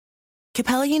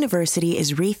Capella University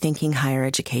is rethinking higher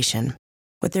education.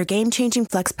 With their game-changing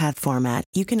FlexPath format,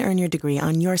 you can earn your degree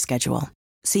on your schedule,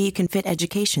 so you can fit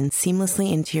education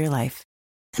seamlessly into your life.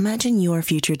 Imagine your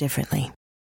future differently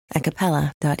at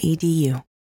capella.edu.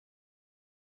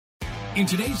 In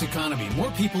today's economy,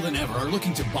 more people than ever are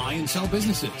looking to buy and sell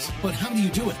businesses. But how do you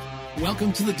do it?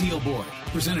 Welcome to the Deal Board,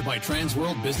 presented by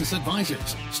Transworld Business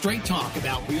Advisors. Straight talk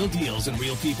about real deals and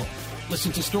real people.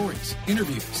 Listen to stories,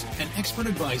 interviews, and expert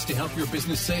advice to help your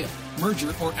business sale,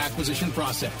 merger, or acquisition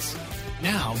process.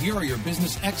 Now, here are your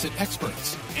business exit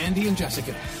experts, Andy and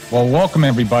Jessica. Well, welcome,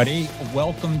 everybody.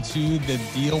 Welcome to the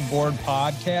Deal Board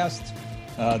Podcast,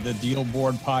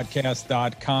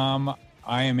 thedealboardpodcast.com.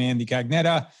 I am Andy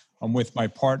Cagnetta. I'm with my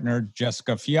partner,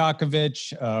 Jessica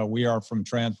Fiakovich. We are from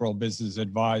Transworld Business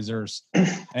Advisors.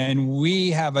 And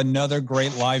we have another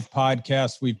great live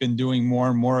podcast. We've been doing more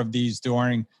and more of these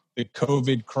during the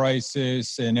COVID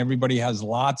crisis, and everybody has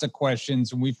lots of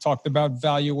questions. And we've talked about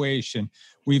valuation.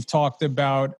 We've talked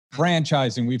about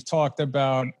franchising. We've talked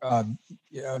about,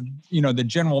 the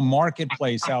general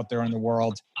marketplace out there in the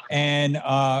world. And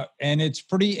it's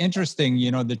pretty interesting,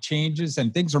 the changes,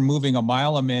 and things are moving a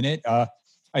mile a minute.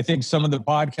 I think some of the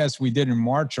podcasts we did in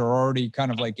March are already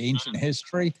kind of like ancient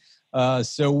history.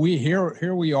 So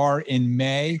here we are in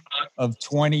May of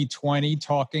 2020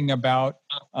 talking about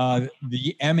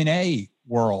the M&A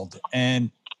world.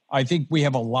 And I think we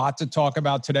have a lot to talk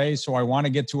about today. So I want to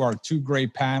get to our two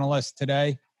great panelists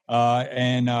today.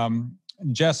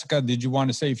 Jessica, did you want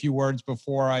to say a few words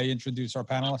before I introduce our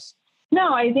panelists?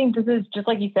 No, I think this is just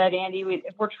like you said, Andy,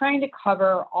 we're trying to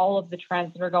cover all of the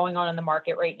trends that are going on in the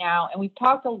market right now. And we've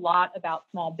talked a lot about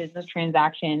small business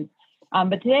transactions.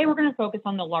 But today we're going to focus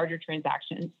on the larger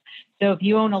transactions. So if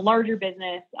you own a larger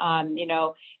business, and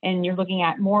you're looking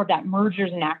at more of that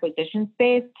mergers and acquisition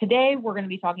space, today we're going to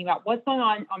be talking about what's going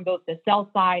on both the sell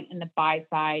side and the buy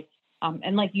side.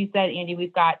 And like you said, Andy,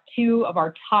 we've got two of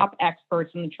our top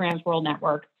experts in the Transworld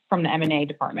Network from the M&A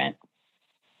department.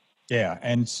 Yeah.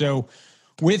 And so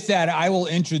with that, I will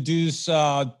introduce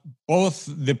both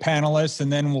the panelists,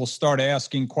 and then we'll start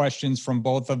asking questions from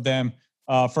both of them.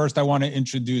 First, I want to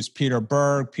introduce Peter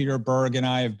Berg. Peter Berg and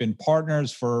I have been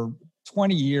partners for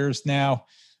 20 years now.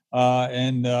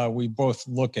 And we both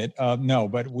look at,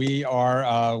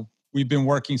 we've been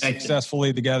working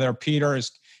successfully together. Peter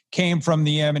came from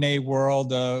the M&A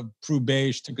world. Prue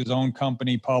Beige took his own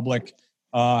company public.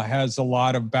 Has a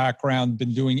lot of background,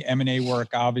 been doing M&A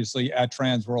work, obviously, at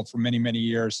Transworld for many, many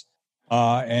years,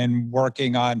 and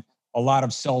working on a lot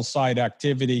of sell-side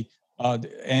activity.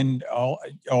 And I'll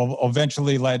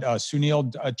eventually let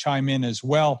Sunil chime in as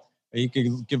well. He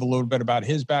could give a little bit about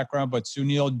his background, but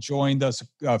Sunil joined us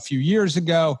a few years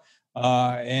ago,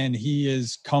 and he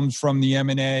comes from the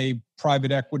M&A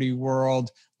private equity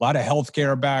world, a lot of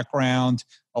healthcare background,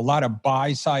 a lot of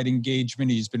buy-side engagement.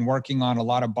 He's been working on a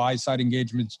lot of buy-side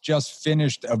engagements, just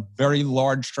finished a very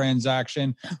large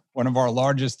transaction, one of our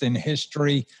largest in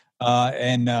history,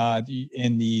 in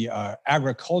the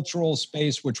agricultural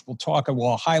space, which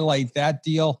we'll highlight that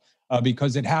deal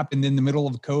because it happened in the middle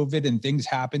of COVID and things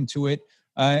happened to it.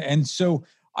 And so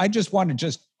I just want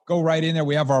to go right in there.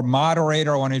 We have our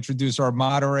moderator. I want to introduce our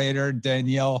moderator,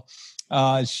 Danielle.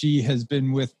 She has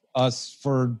been with us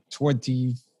for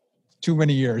too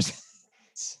many years.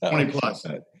 20 plus.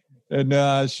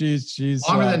 And she's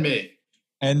longer than me.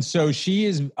 And so she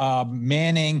is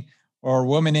manning or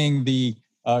womaning the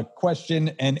question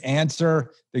and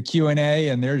answer, the Q&A.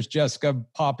 And there's Jessica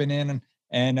popping in,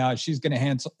 and she's going to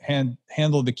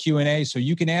handle the Q&A. So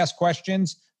you can ask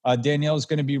questions. Danielle's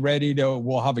going to be ready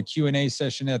we'll have a Q&A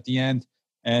session at the end,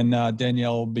 and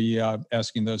Danielle will be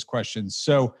asking those questions.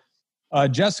 So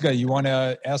Jessica, you want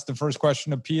to ask the first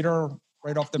question of Peter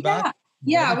right off the bat?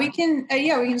 Yeah, we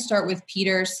can start with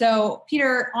Peter. So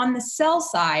Peter, on the sell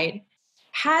side,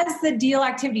 has the deal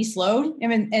activity slowed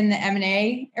in the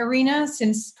M&A arena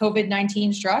since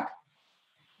COVID-19 struck?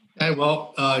 Okay,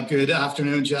 well, good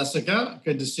afternoon, Jessica.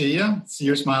 Good to see you. See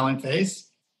your smiling face.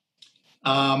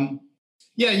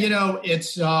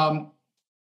 It's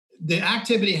the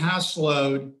activity has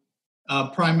slowed.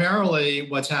 Primarily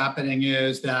what's happening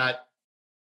is that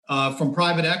from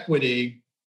private equity,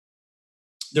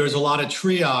 there's a lot of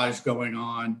triage going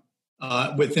on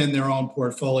within their own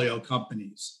portfolio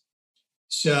companies.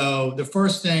 So the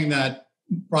first thing that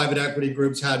private equity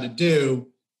groups had to do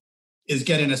is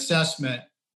get an assessment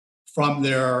from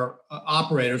their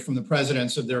operators, from the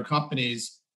presidents of their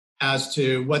companies, as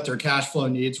to what their cash flow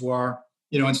needs were.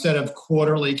 Instead of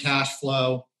quarterly cash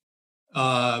flow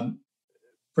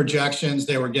projections,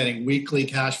 they were getting weekly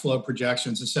cash flow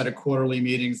projections. Instead of quarterly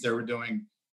meetings, they were doing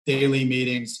daily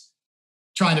meetings.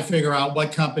 trying to figure out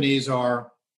what companies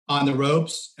are on the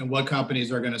ropes and what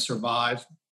companies are going to survive,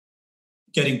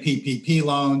 getting PPP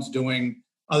loans, doing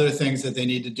other things that they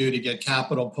need to do to get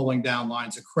capital, pulling down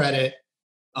lines of credit,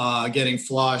 getting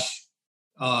flush,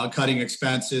 cutting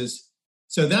expenses.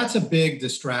 So that's a big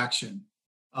distraction.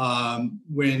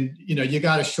 When you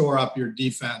got to shore up your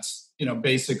defense,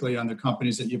 basically on the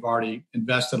companies that you've already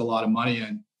invested a lot of money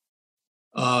in.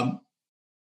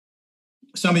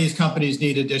 Some of these companies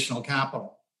need additional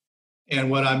capital. And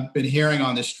what I've been hearing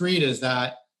on the street is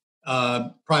that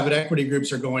private equity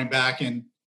groups are going back and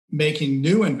making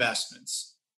new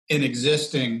investments in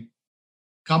existing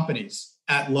companies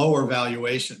at lower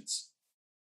valuations.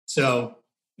 So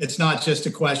it's not just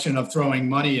a question of throwing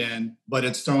money in, but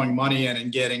it's throwing money in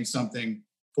and getting something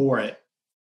for it.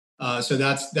 So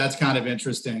that's kind of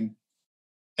interesting.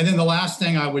 And then the last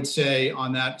thing I would say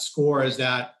on that score is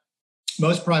that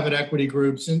most private equity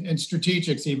groups and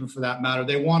strategics, even for that matter,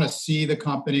 they want to see the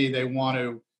company. They want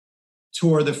to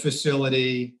tour the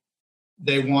facility.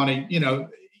 They want to,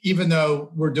 even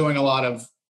though we're doing a lot of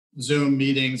Zoom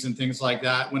meetings and things like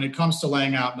that, when it comes to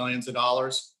laying out millions of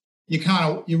dollars,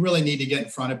 you really need to get in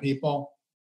front of people.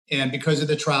 And because of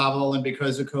the travel and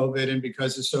because of COVID and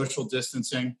because of social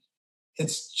distancing,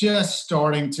 it's just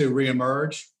starting to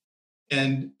reemerge.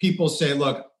 And people say,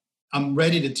 look, I'm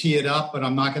ready to tee it up, but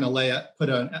I'm not going to put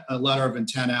a letter of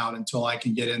intent out until I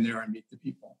can get in there and meet the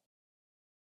people.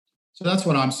 So that's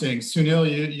what I'm seeing.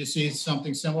 Sunil, you see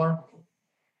something similar?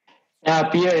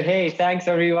 Pierre, hey, thanks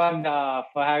everyone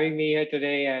for having me here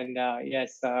today. And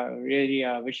yes, really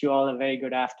wish you all a very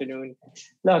good afternoon.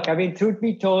 Look, I mean, truth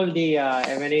be told, the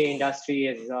M&A industry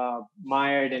is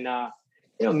mired in a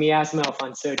miasma of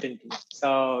uncertainty.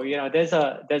 So there's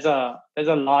a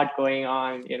lot going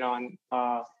on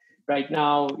right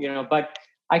now. But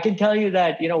I can tell you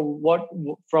that what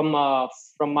from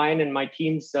mine and my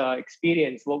team's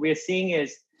experience, what we're seeing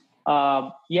is.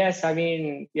 Yes, I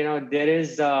mean,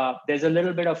 there's a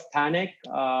little bit of panic,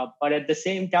 but at the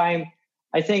same time,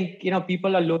 I think,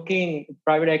 people are looking,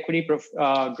 private equity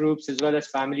groups as well as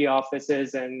family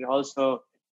offices, and also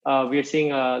we're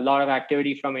seeing a lot of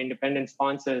activity from independent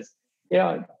sponsors.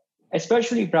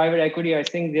 Especially private equity, I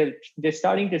think they're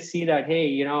starting to see that, hey,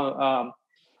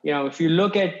 if you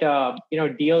look at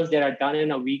deals that are done in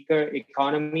a weaker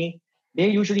economy, they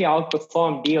usually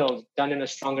outperform deals done in a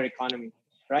stronger economy.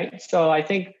 Right. So I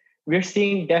think we're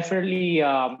seeing definitely,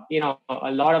 a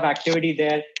lot of activity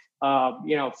there,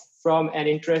 from an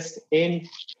interest in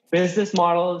business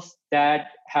models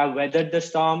that have weathered the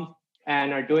storm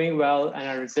and are doing well and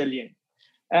are resilient.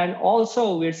 And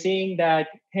also we're seeing that,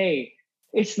 hey,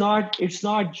 it's not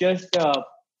just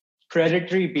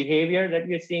predatory behavior that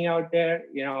we're seeing out there,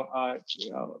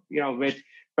 with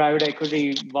private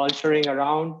equity vulturing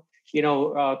around,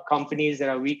 companies that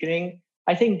are weakening.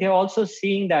 I think they're also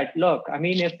seeing that, look, I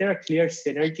mean, if there are clear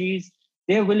synergies,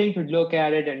 they're willing to look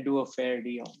at it and do a fair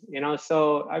deal,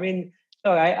 So, I mean,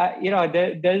 look,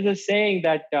 there's a saying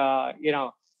that, I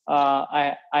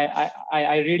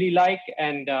really like,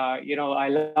 and, I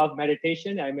love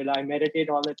meditation. I mean, I meditate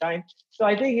all the time. So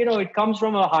I think, it comes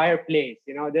from a higher place,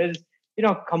 there's,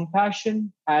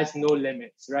 compassion has no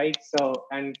limits, right? So,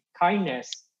 and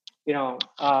kindness,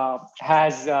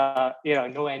 has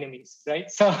no enemies, right?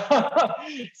 So,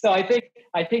 I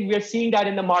think we're seeing that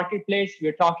in the marketplace.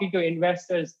 We're talking to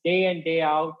investors day in, day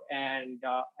out, and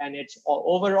it's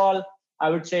overall, I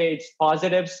would say it's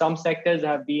positive. Some sectors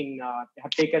have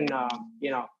taken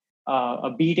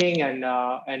a beating and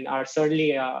are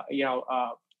certainly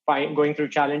going through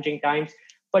challenging times.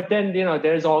 But then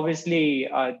there's obviously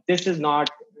this is not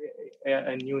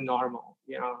a new normal.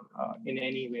 In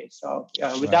any way. So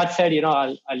with that said,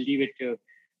 I'll leave it to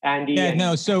Andy. Yeah,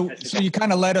 no. So you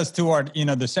kind of led us to our,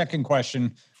 the second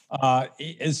question.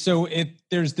 So if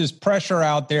there's this pressure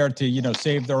out there to,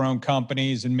 save their own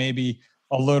companies and maybe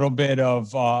a little bit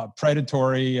of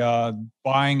predatory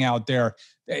buying out there,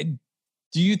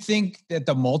 do you think that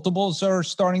the multiples are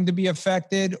starting to be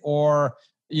affected, or,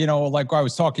 like I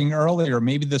was talking earlier,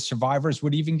 maybe the survivors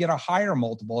would even get a higher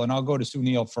multiple? And I'll go to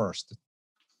Sunil first.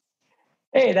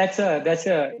 Hey, that's a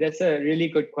really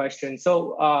good question.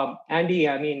 So, Andy,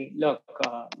 I mean, look,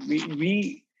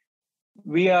 we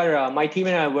are my team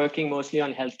and I are working mostly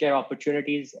on healthcare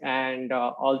opportunities and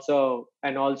also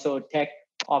tech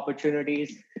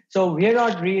opportunities. So we're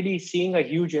not really seeing a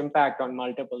huge impact on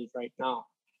multiples right now.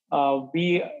 But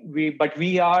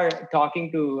we are talking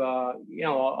to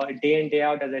day in, day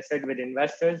out, as I said, with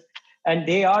investors. And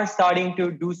they are starting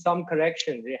to do some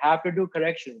corrections. They have to do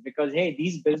corrections because, hey,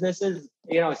 these businesses,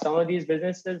 some of these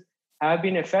businesses have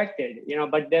been affected,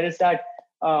 but there is that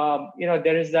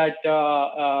there is that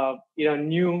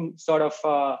new sort of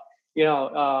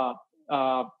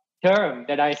term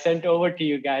that I sent over to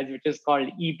you guys, which is called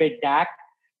EBITDA,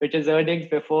 which is earnings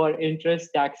before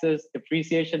interest, taxes,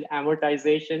 depreciation,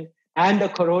 amortization, and the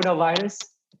coronavirus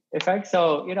effect.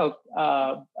 So, and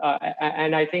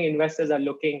I think investors are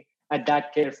looking at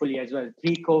that carefully as well.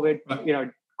 Pre-COVID,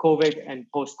 COVID and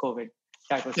post-COVID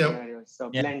type of scenarios.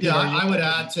 So, I would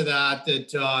add to that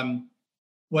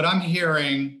what I'm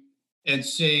hearing and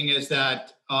seeing is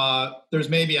that there's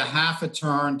maybe a half a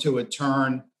turn to a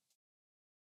turn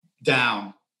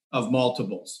down of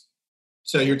multiples.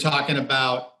 So you're talking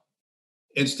about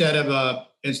instead of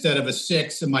a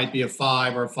 6, it might be a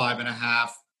 5 or a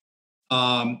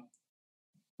 5.5.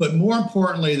 But more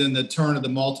importantly than the turn of the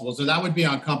multiples, and that would be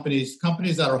on companies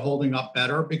that are holding up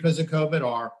better because of COVID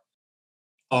are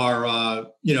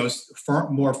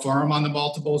more firm on the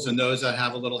multiples, and those that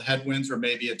have a little headwinds or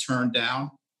maybe a turn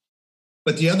down.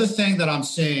 But the other thing that I'm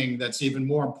seeing that's even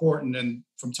more important, and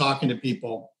from talking to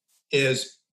people,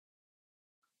 is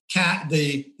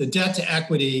the debt to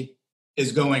equity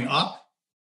is going up.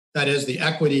 That is, the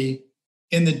equity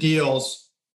in the deals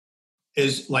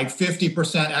is like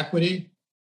 50% equity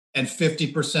and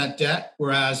 50% debt,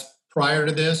 whereas prior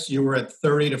to this, you were at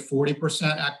 30 to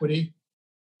 40% equity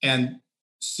and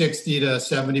 60 to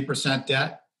 70%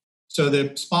 debt. So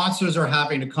the sponsors are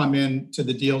having to come in to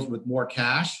the deals with more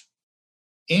cash,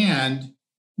 and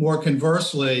more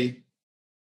conversely,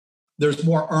 there's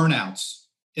more earnouts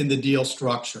in the deal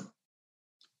structure.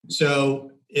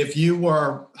 So if you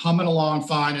were humming along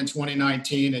fine in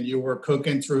 2019 and you were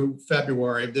cooking through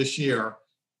February of this year,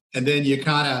 and then you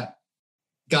kind of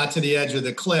got to the edge of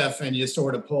the cliff and you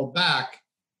sort of pulled back,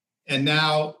 and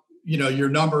now your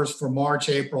numbers for March,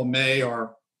 April, May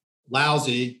are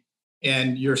lousy,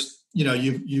 and you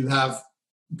have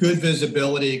good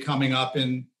visibility coming up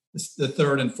in the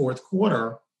third and fourth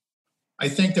quarter. I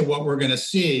think that what we're going to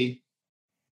see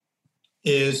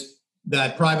is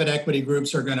that private equity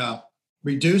groups are going to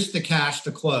reduce the cash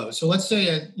to close. So let's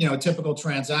say a typical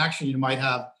transaction, you might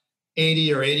have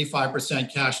 80 or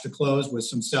 85% cash to close with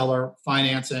some seller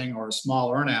financing or a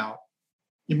small earnout.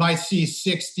 You might see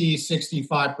 60,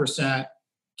 65%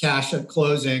 cash at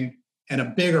closing and a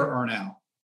bigger earnout.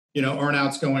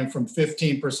 Earnouts going from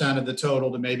 15% of the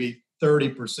total to maybe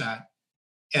 30%.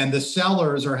 And the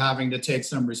sellers are having to take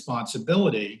some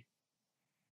responsibility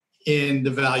in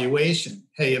the valuation.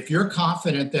 Hey, if you're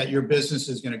confident that your business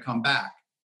is going to come back,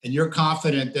 and you're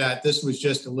confident that this was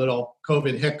just a little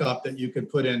COVID hiccup that you could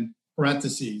put in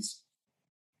parentheses,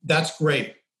 that's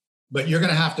great. But you're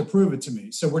going to have to prove it to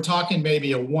me. So we're talking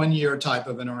maybe a 1-year type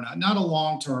of an earnout, not a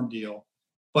long-term deal,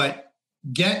 but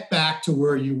get back to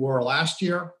where you were last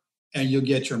year and you'll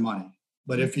get your money.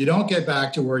 But if you don't get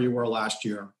back to where you were last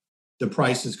year, the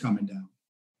price is coming down.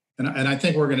 And I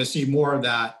think we're going to see more of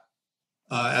that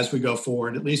as we go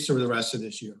forward, at least through the rest of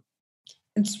this year.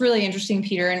 It's really interesting,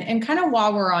 Peter. And kind of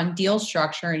while we're on deal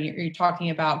structure and you're talking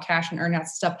about cash and earnout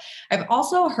stuff, I've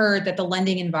also heard that the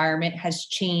lending environment has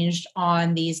changed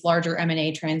on these larger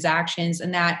M&A transactions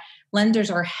and that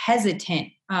lenders are hesitant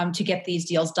to get these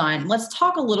deals done. Let's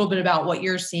talk a little bit about what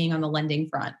you're seeing on the lending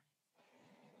front.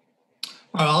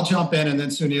 I'll jump in, and then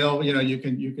Sunil,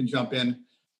 you can jump in.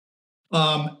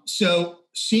 So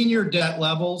senior debt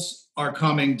levels are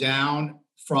coming down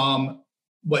from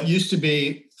what used to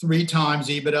be 3 times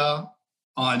EBITDA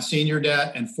on senior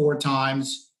debt and 4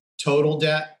 times total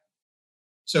debt.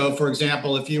 So, for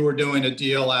example, if you were doing a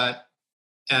deal at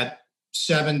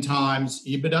 7 times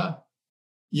EBITDA,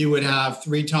 you would have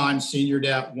 3 times senior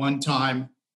debt, 1 time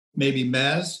maybe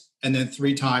mezz, and then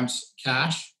 3 times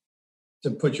cash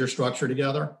to put your structure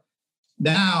together.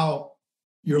 Now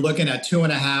you're looking at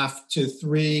 2.5 to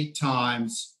 3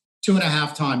 times,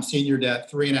 2.5 times senior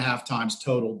debt, 3.5 times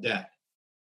total debt.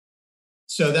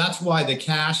 So that's why the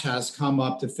cash has come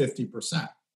up to 50%,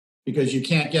 because you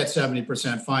can't get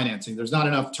 70% financing. There's not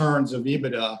enough turns of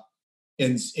EBITDA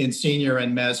in senior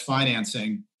and mezz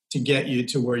financing to get you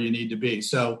to where you need to be.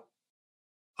 So,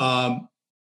 a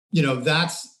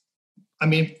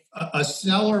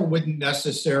seller wouldn't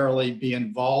necessarily be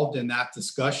involved in that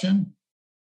discussion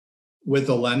with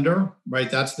the lender, right?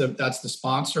 That's the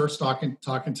sponsor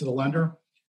talking to the lender.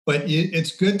 But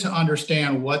it's good to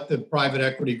understand what the private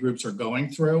equity groups are going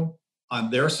through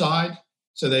on their side,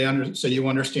 so you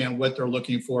understand what they're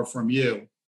looking for from you.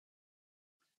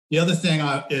 The other thing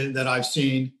that I've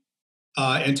seen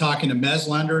in talking to mezz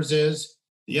lenders is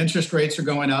the interest rates are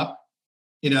going up.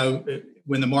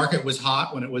 When the market was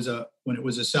hot, when it was a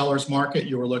seller's market,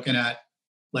 you were looking at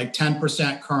like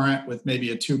 10% current with maybe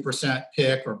a 2%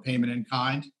 PIK or payment in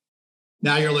kind.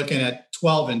 Now you're looking at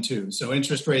 12 and 2. So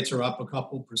interest rates are up a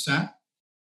couple percent.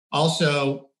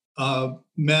 Also,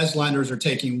 mezz lenders are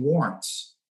taking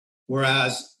warrants,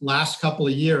 whereas last couple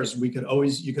of years you could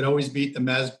always beat the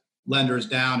mezz lenders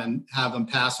down and have them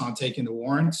pass on taking the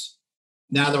warrants.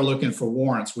 Now they're looking for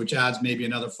warrants, which adds maybe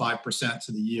another 5%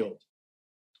 to the yield.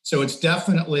 So it's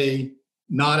definitely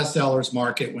not a seller's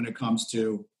market when it comes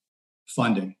to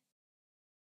funding.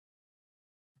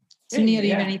 Sunil, do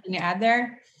you have anything to add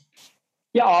there?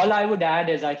 Yeah, all I would add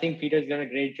is I think Peter's done a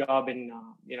great job in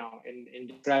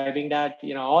describing that.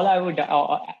 All I would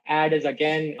add is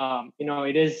again,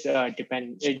 it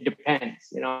depends.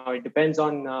 It depends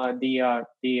on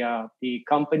the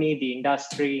company, the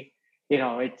industry.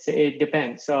 It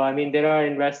depends. So I mean, there are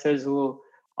investors who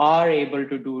are able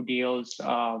to do deals,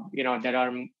 that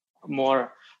are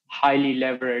more highly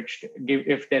leveraged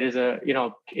if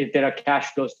there are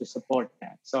cash flows to support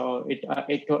that. So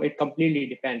it completely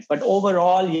depends. But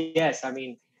overall, yes, I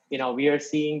mean, we are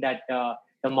seeing that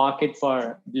the market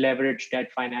for leveraged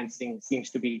debt financing seems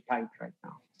to be tight right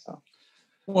now. So,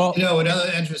 well, another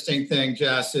interesting thing,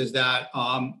 Jess, is that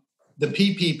the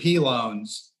PPP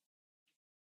loans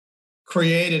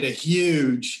created a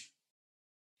huge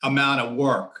amount of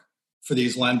work for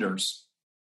these lenders.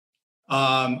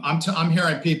 I'm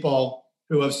hearing people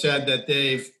who have said that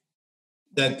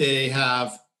they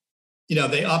have,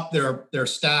 they up their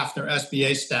staff, their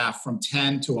SBA staff from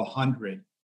 10 to 100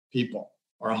 people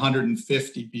or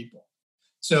 150 people.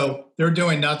 So they're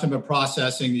doing nothing but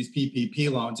processing these PPP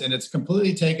loans, and it's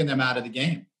completely taken them out of the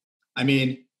game. I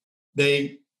mean,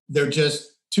 they're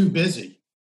just too busy.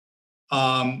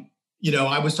 I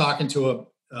was talking to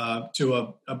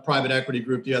a private equity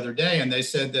group the other day, and they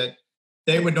said that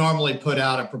they would normally put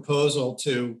out a proposal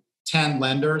to 10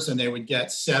 lenders and they would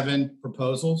get 7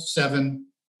 proposals, 7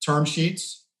 term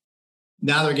sheets.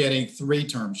 Now they're getting 3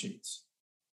 term sheets.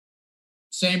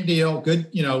 Same deal,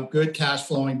 good cash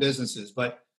flowing businesses.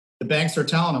 But the banks are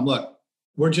telling them, look,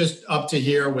 we're just up to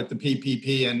here with the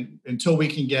PPP, and until we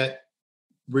can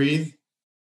breathe,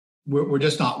 we're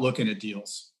just not looking at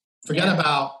deals. Forget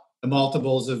about the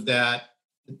multiples of that,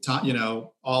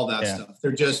 all that stuff.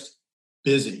 They're just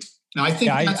busy. Now, I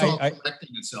think that's all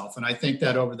correcting itself, and I think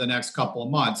that over the next couple of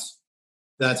months,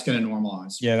 that's going to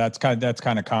normalize. Yeah, that's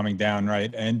kind of calming down, right?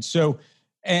 And so,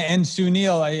 and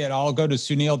Sunil, I'll go to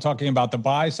Sunil talking about the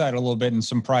buy side a little bit and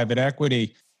some private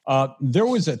equity. There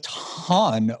was a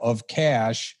ton of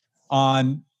cash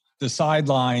on the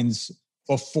sidelines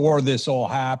before this all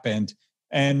happened,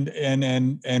 and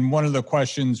one of the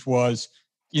questions was,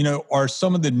 are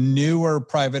some of the newer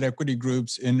private equity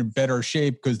groups in better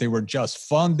shape because they were just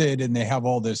funded and they have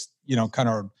all this, kind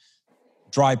of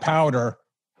dry powder,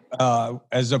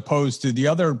 as opposed to the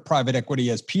other private equity,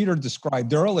 as Peter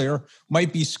described earlier,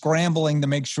 might be scrambling to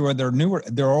make sure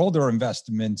their older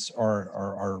investments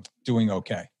are doing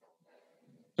okay.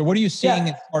 So what are you seeing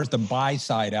as far as the buy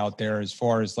side out there, as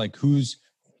far as like who's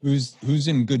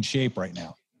in good shape right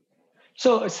now?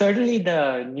 So certainly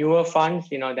the newer funds,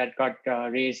 that got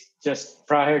raised just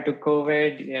prior to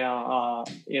COVID,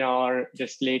 or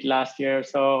just late last year or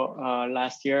so,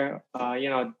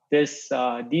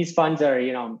 these funds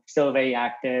are, still very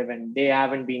active and they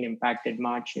haven't been impacted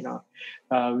much.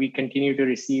 We continue to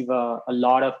receive a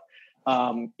lot of,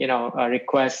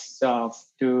 requests to,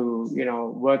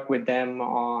 work with them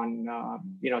on,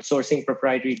 sourcing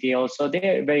proprietary deals. So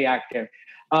they're very active.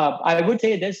 I would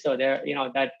say this though,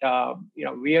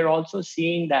 we are also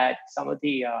seeing that some of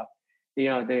the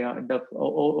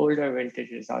older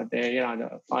vintages out there,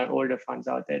 the older funds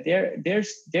out there,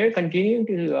 they're continuing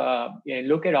to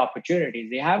look at opportunities.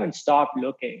 They haven't stopped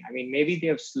looking. I mean, maybe they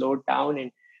have slowed down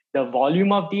in the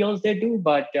volume of deals they do,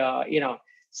 but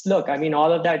look, I mean,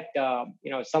 all of that,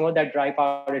 some of that dry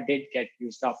powder did get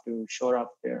used up to shore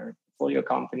up their portfolio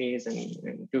companies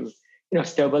and to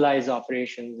stabilize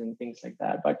operations and things like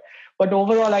that. But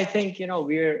overall, I think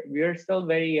we're still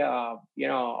very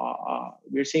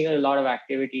we're seeing a lot of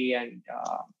activity and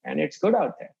it's good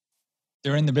out there.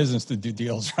 They're in the business to do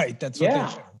deals, right? That's what they're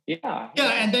doing. Yeah,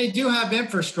 and they do have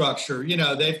infrastructure.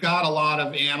 They've got a lot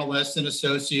of analysts and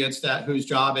associates whose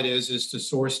job it is to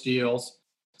source deals.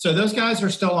 So those guys are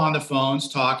still on the phones,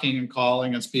 talking and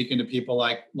calling and speaking to people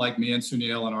like me and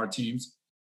Sunil and our teams.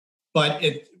 But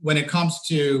when it comes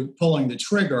to pulling the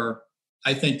trigger,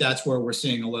 I think that's where we're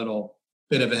seeing a little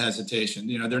bit of a hesitation.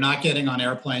 They're not getting on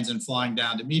airplanes and flying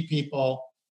down to meet people.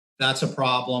 That's a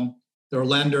problem. Their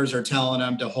lenders are telling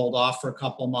them to hold off for a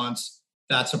couple months.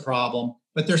 That's a problem.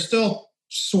 But they're still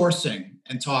sourcing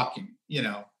and talking,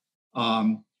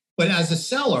 But as a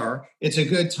seller, it's a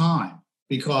good time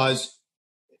because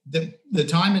the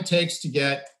time it takes to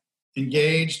get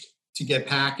engaged, to get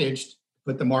packaged,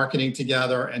 put the marketing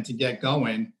together, and to get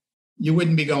going, you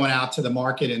wouldn't be going out to the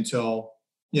market until,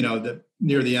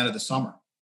 near the end of the summer.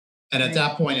 And at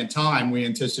that point in time, we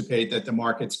anticipate that the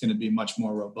market's going to be much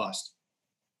more robust.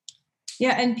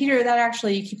 Yeah, and Peter, that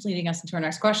actually keeps leading us into our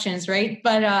next questions, right?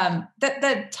 But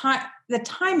the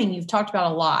timing you've talked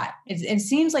about a lot. It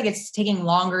seems like it's taking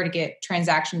longer to get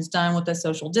transactions done with the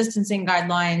social distancing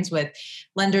guidelines, with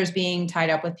lenders being tied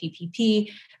up with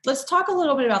PPP. Let's talk a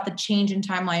little bit about the change in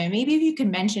timeline, and maybe if you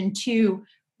could mention too,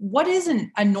 what is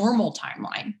a normal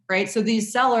timeline, right? So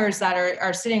these sellers that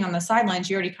are sitting on the sidelines,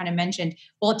 you already kind of mentioned,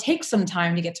 well, it takes some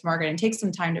time to get to market and takes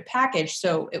some time to package.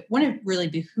 So it wouldn't really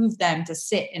behoove them to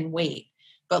sit and wait.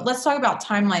 But let's talk about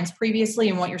timelines previously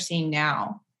and what you're seeing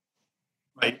now.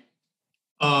 Right.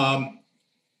 So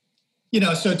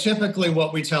typically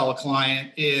what we tell a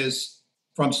client is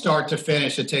from start to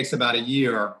finish, it takes about a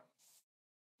year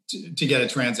to get a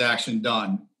transaction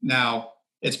done. Now,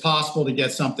 it's possible to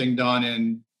get something done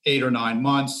in 8 or 9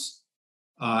 months.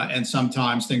 And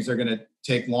sometimes things are going to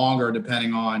take longer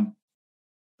depending on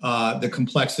the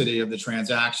complexity of the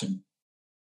transaction.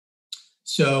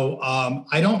 So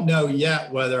I don't know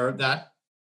yet whether that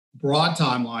broad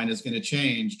timeline is going to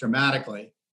change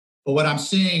dramatically. But what I'm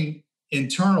seeing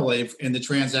internally in the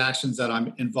transactions that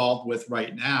I'm involved with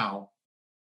right now,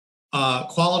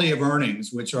 quality of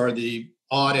earnings, which are the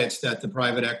audits that the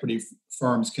private equity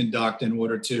firms conduct in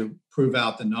order to prove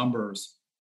out the numbers,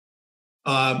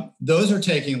 those are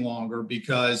taking longer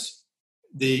because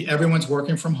everyone's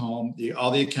working from home.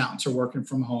 All the accountants are working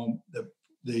from home.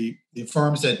 The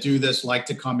firms that do this like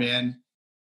to come in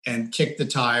and kick the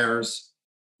tires,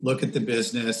 look at the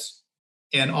business,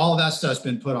 and all of that stuff's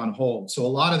been put on hold. So a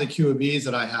lot of the QOBs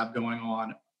that I have going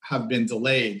on have been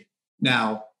delayed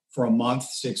now for a month,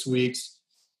 6 weeks.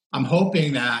 I'm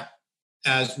hoping that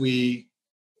as we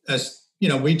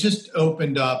just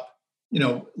opened up,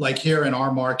 like here in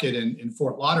our market in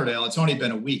Fort Lauderdale, it's only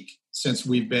been a week since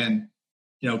we've been,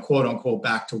 quote unquote,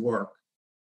 back to work.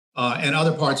 And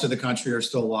other parts of the country are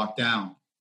still locked down.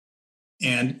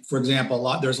 And for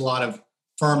example, there's a lot of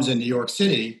firms in New York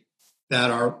City that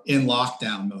are in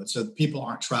lockdown mode. So people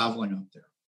aren't traveling up there.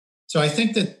 So I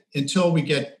think that until we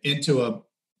get into a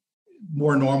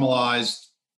more normalized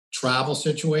travel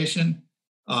situation,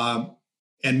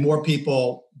 and more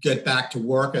people get back to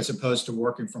work as opposed to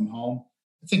working from home,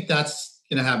 I think that's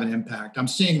going to have an impact. I'm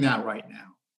seeing that right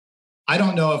now. I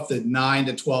don't know if the 9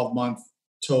 to 12 month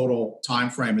total time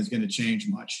frame is going to change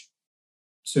much.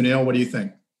 Sunil, what do you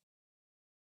think?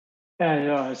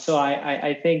 So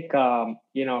I think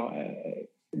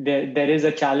there is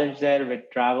a challenge there with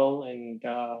travel and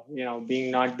not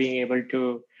being able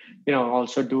to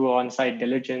also do on-site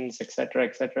diligence, et cetera.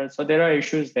 So there are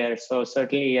issues there. So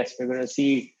certainly, yes, we're going to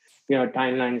see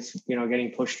timelines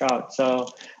getting pushed out. So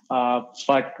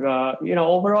but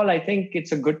overall, I think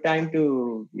it's a good time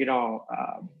to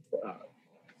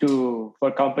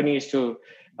for companies to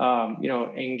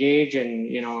engage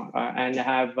and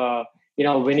have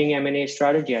winning M&A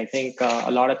strategy. I think a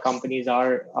lot of companies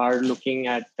are looking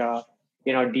at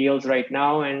deals right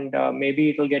now, and maybe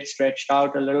it'll get stretched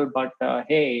out a little. But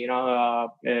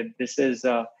this is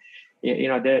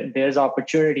there's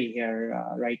opportunity here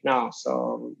right now,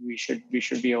 so we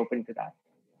should be open to that.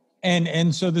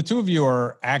 And so the two of you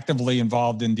are actively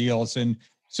involved in deals, and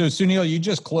so Sunil, you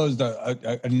just closed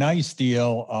a nice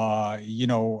deal.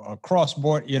 Cross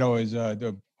board. As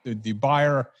the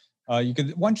buyer. Why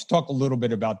don't you talk a little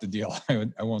bit about the deal?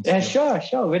 I won't. Yeah, sure.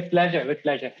 With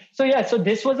pleasure. So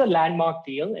this was a landmark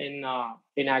deal in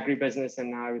agribusiness,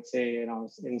 and I would say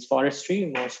in forestry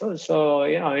more so. So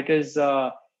it is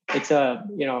it's the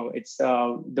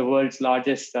world's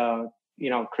largest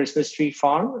Christmas tree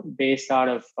farm based out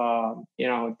of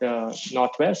the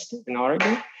Northwest in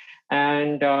Oregon.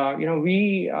 And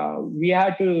we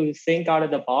had to think out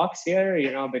of the box here,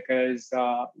 because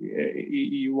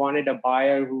you wanted a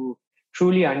buyer who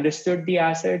truly understood the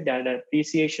asset and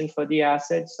appreciation for the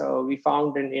asset. So we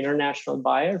found an international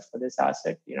buyer for this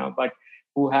asset, but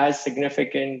who has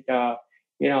significant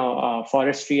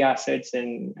forestry assets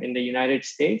in the United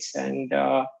States. And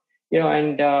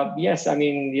yes, I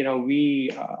mean,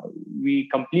 we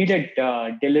completed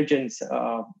diligence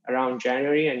around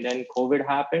January, and then COVID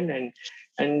happened,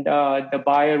 and the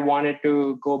buyer wanted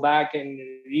to go back and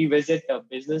revisit the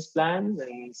business plans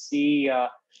and see,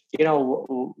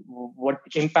 what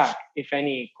impact, if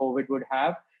any, COVID would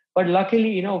have. But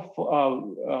luckily,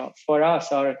 for us,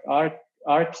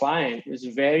 our client was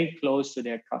very close to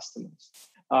their customers.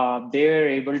 They were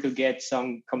able to get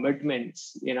some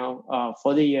commitments,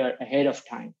 for the year ahead of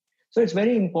time. So it's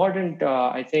very important,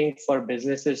 I think, for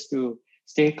businesses to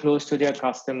stay close to their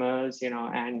customers,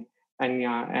 and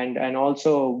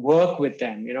also work with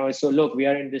them. So look, we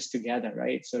are in this together,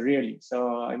 right? So really,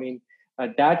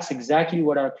 that's exactly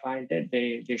what our client did.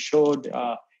 They showed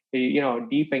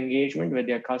deep engagement with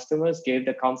their customers, gave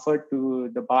the comfort to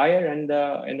the buyer, and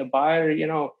the buyer,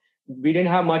 we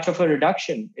didn't have much of a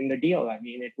reduction in the deal. I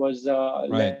mean, it was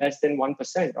less than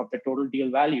 1% of the total deal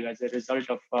value as a result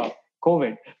of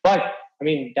COVID. But I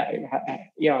mean,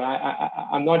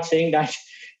 I'm not saying that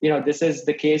this is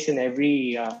the case in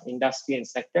every industry and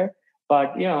sector,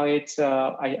 but it's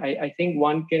I think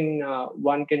one can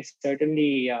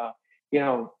certainly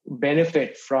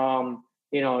benefit from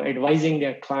advising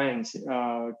their clients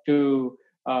to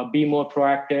be more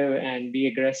proactive and be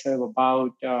aggressive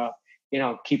about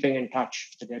keeping in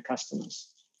touch with their customers.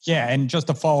 Yeah, and just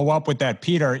to follow up with that,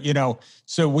 Peter,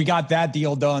 so we got that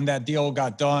deal done. That deal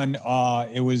got done.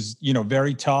 It was,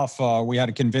 very tough. We had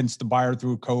to convince the buyer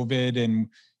through COVID, and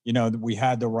that we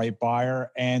had the right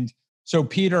buyer. And so,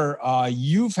 Peter,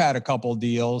 you've had a couple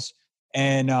deals,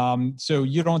 and so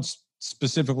you don't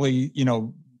specifically,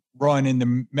 run in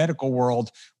the medical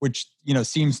world, which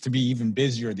seems to be even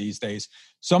busier these days.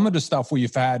 Some of the stuff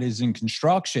we've had is in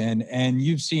construction, and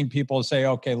you've seen people say,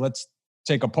 "Okay, let's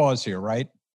take a pause here," right?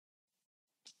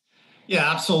 Yeah,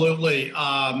 absolutely.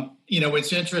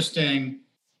 It's interesting.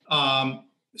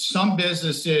 Some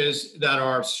businesses that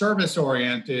are service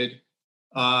oriented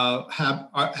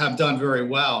have done very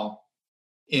well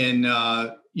in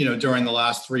during the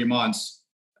last 3 months.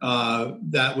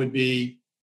 That would be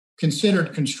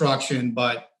considered construction,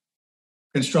 but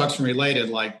construction related,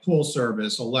 like pool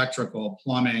service, electrical,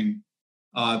 plumbing,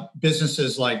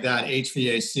 businesses like that,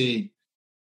 HVAC,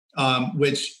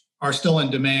 which are still in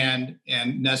demand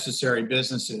and necessary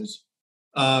businesses.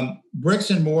 Bricks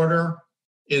and mortar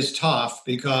is tough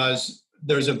because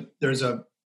there's a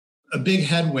big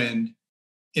headwind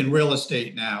in real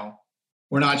estate now.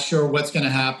 We're not sure what's going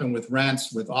to happen with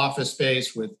rents, with office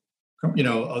space, with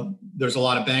there's a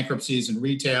lot of bankruptcies in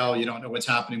retail. You don't know what's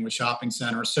happening with shopping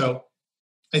centers. So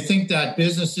I think that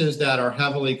businesses that are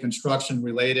heavily construction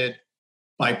related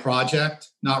by project,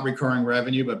 not recurring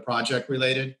revenue, but project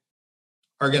related,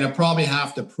 are going to probably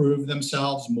have to prove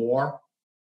themselves more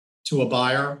to a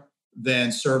buyer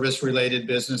than service-related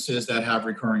businesses that have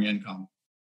recurring income.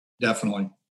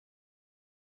 Definitely.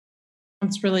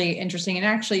 That's really interesting, and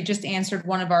actually just answered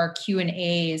one of our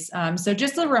Q&As. So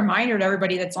just a reminder to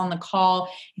everybody that's on the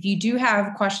call, if you do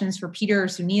have questions for Peter or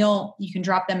Sunil, you can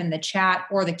drop them in the chat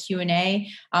or the Q&A.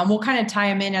 We'll kind of tie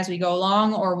them in as we go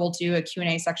along, or we'll do a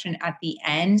Q&A section at the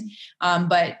end.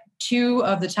 But two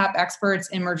of the top experts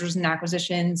in mergers and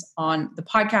acquisitions on the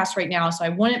podcast right now, so I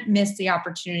wouldn't miss the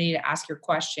opportunity to ask your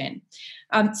question.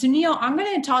 Sunil, I'm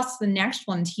going to toss the next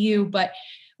one to you, but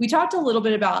we talked a little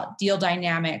bit about deal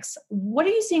dynamics. What are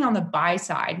you seeing on the buy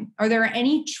side? Are there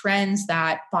any trends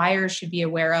that buyers should be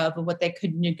aware of what they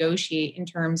could negotiate in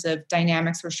terms of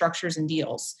dynamics for structures and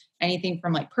deals? Anything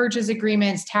from like purchase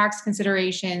agreements, tax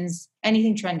considerations,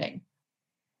 anything trending?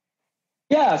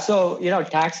 Yeah, so,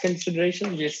 tax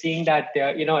considerations, we're seeing that,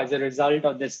 as a result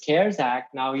of this CARES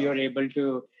Act, now you're able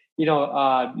to,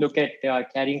 look at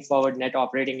carrying forward net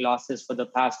operating losses for the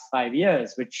past 5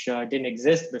 years, which didn't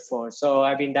exist before. So,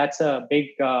 I mean, that's a big,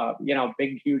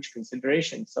 huge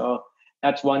consideration. So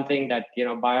that's one thing that,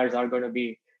 buyers are going to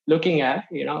be looking at,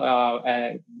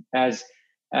 as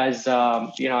an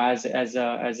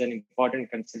important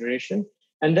consideration.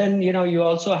 And then, you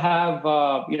also have,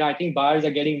 I think buyers are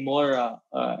getting more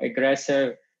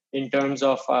aggressive in terms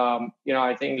of,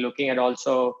 I think looking at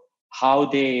also how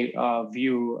they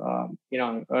view,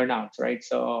 earnouts, right?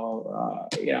 So,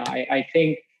 I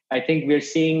think we're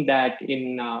seeing that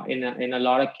in a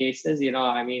lot of cases,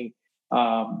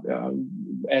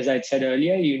 as I said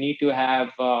earlier, you need to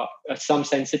have some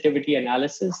sensitivity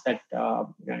analysis that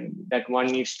one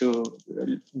needs to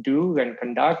do and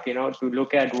conduct, to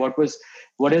look at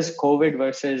what is COVID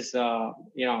versus,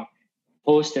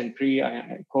 post and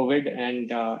pre-COVID,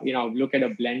 and, look at a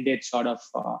blended sort of,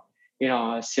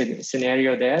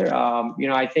 scenario there.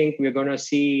 I think we're going to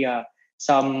see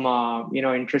some,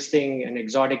 interesting and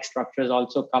exotic structures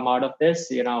also come out of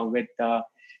this, with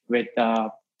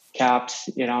caps,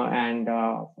 and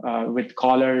with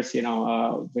collars,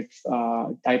 with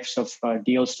types of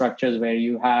deal structures where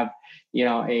you have,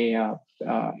 a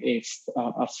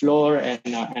floor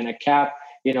and a cap,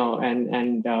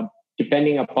 and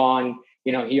depending upon,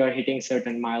 you're hitting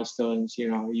certain milestones,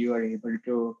 you are able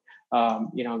to,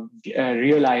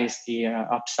 realize the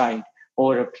upside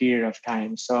over a period of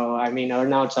time. So, I mean,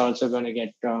 earnouts are also going to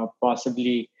get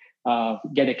possibly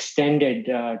get extended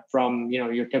from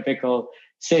your typical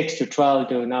 6 to 12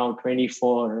 to now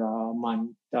 24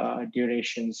 month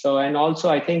duration. So, and also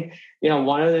I think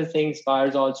one of the things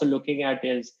buyers are also looking at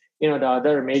is the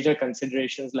other major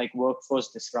considerations like workforce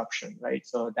disruption, right?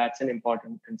 So that's an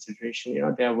important consideration.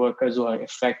 There are workers who are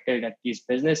affected at these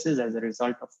businesses as a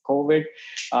result of COVID,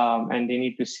 and they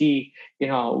need to see,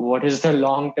 what is the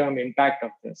long-term impact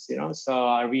of this, So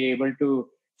are we able to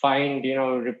find,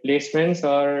 replacements,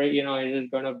 or, is it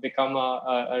going to become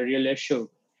a real issue?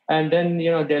 And then,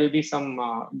 there'll be some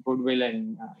goodwill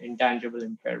and intangible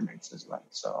impairments as well.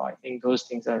 So I think those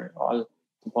things are all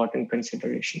important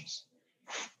considerations.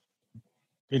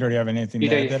 Peter, do you have anything to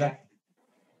add to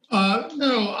that?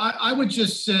 No, I would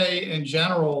just say in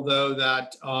general, though,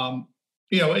 that,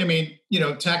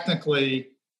 technically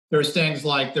there's things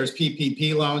like there's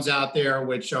PPP loans out there,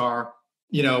 which are,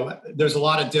 there's a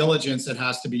lot of diligence that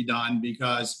has to be done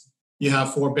because you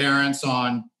have forbearance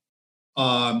on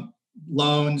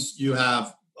loans, you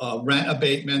have rent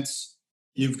abatements,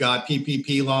 you've got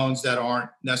PPP loans that aren't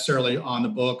necessarily on the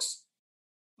books,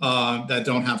 that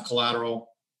don't have collateral.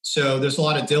 So there's a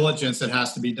lot of diligence that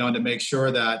has to be done to make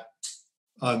sure that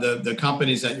the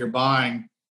companies that you're buying,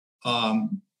 are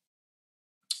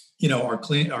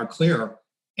clear.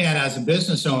 And as a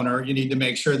business owner, you need to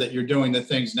make sure that you're doing the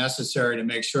things necessary to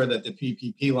make sure that the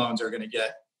PPP loans are going to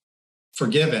get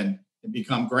forgiven and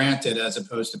become granted as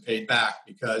opposed to paid back,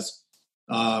 because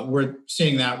we're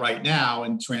seeing that right now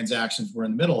in transactions we're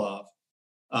in the middle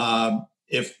of.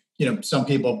 If some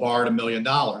people borrowed $1 million,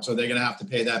 are they going to have to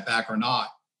pay that back or not?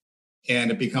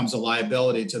 And it becomes a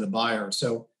liability to the buyer.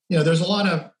 So there's a lot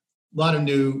of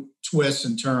new twists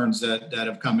and turns that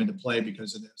have come into play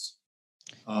because of this.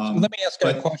 Let me ask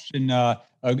a question,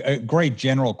 a great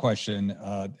general question.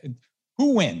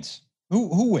 Who wins?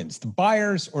 Who wins, the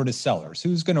buyers or the sellers?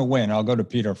 Who's going to win? I'll go to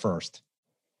Peter first.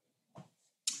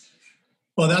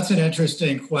 Well, that's an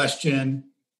interesting question.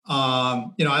 I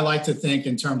like to think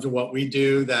in terms of what we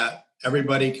do that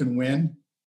everybody can win,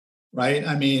 right?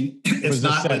 I mean, it's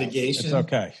not litigation. It's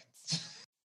okay.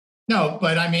 No,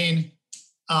 but I mean,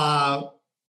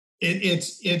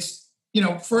 it's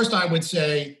first I would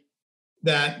say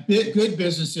that good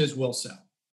businesses will sell.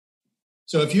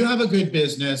 So if you have a good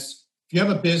business, if you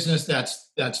have a business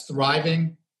that's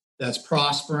thriving, that's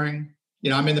prospering,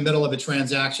 I'm in the middle of a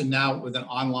transaction now with an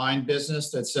online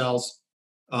business that sells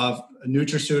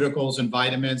nutraceuticals and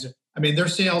vitamins. I mean, their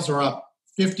sales are up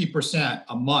 50%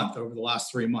 a month over the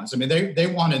last 3 months. I mean, they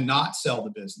want to not sell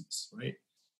the business, right?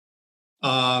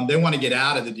 They want to get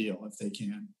out of the deal if they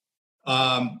can.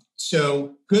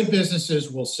 So good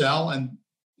businesses will sell, and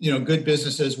good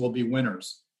businesses will be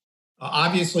winners.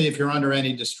 Obviously, if you're under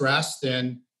any distress,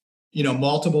 then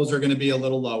multiples are going to be a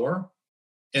little lower,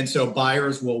 and so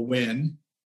buyers will win.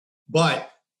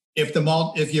 But if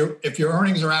your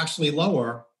earnings are actually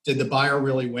lower, did the buyer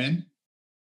really win?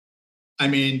 I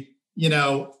mean,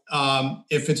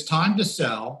 if it's time to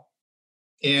sell,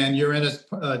 and you're in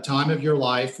a time of your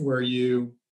life where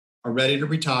you are ready to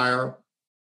retire,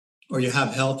 or you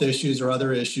have health issues or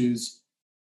other issues,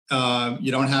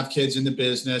 you don't have kids in the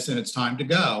business, and it's time to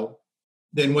go,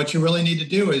 then what you really need to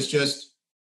do is just,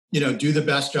 do the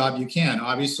best job you can.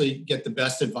 Obviously, get the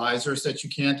best advisors that you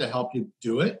can to help you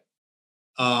do it.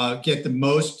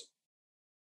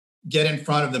 Get in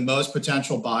front of the most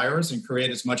potential buyers and create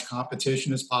as much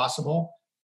competition as possible,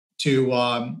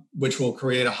 which will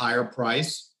create a higher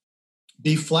price.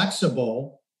 Be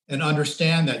flexible and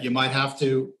understand that you might have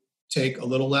to take a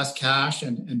little less cash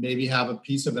and maybe have a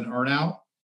piece of an earnout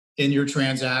in your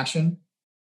transaction.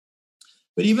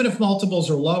 But even if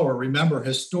multiples are lower, remember,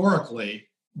 historically,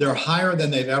 they're higher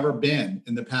than they've ever been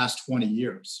in the past 20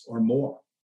 years or more.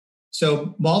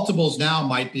 So multiples now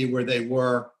might be where they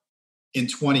were in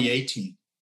 2018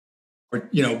 or,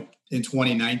 in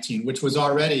 2019, which was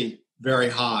already very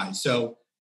high. So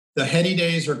the heady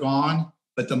days are gone,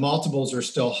 but the multiples are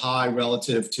still high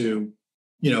relative to,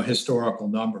 historical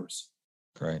numbers.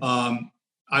 Great.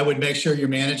 I would make sure you're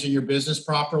managing your business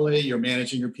properly. You're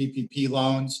managing your PPP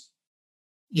loans.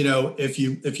 If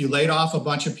you laid off a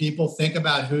bunch of people, think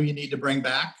about who you need to bring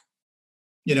back.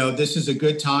 This is a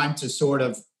good time to sort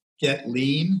of get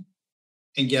lean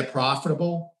and get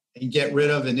profitable and get rid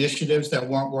of initiatives that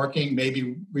weren't working.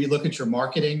 Maybe relook at your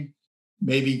marketing,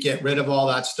 maybe get rid of all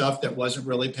that stuff that wasn't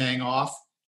really paying off,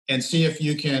 and see if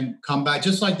you can come back,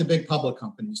 just like the big public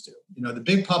companies do. The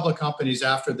big public companies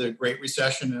after the Great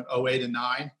Recession in 08 and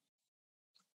 09,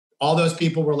 all those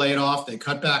people were laid off. They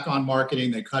cut back on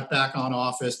marketing. They cut back on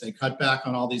office. They cut back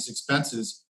on all these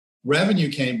expenses. Revenue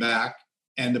came back,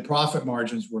 and the profit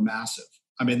margins were massive.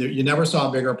 I mean, you never saw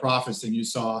bigger profits than you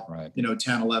saw, right.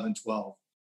 10, 11, 12.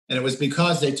 And it was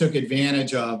because they took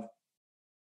advantage of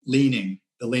the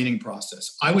leaning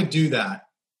process. I would do that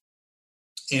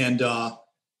and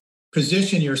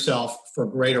position yourself for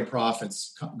greater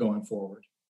profits going forward.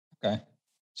 Okay.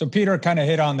 So Peter kind of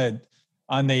hit on the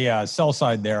sell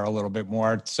side there a little bit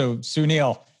more. So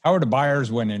Sunil, how are the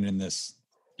buyers winning in this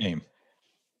game?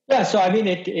 Yeah, so I mean,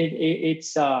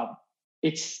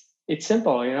 it's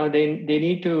simple. They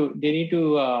need to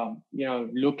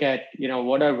look at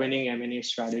what are winning M&A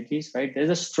strategies, right? There's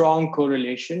a strong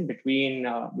correlation between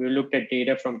we looked at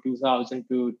data from 2000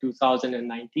 to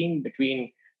 2019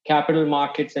 between capital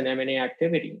markets and M&A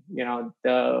activity.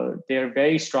 They're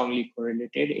very strongly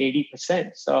correlated,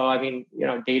 80%. So I mean,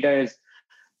 data is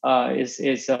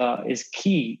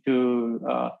key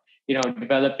to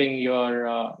developing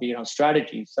your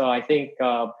strategy. So I think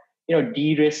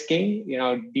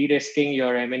de-risking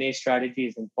your M&A strategy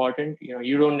is important.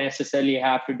 You don't necessarily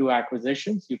have to do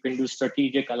acquisitions. You can do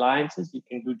strategic alliances. You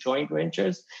can do joint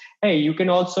ventures. Hey, you can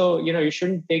also, you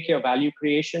shouldn't take your value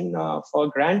creation for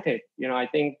granted. I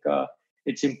think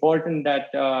it's important that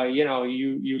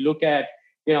you look at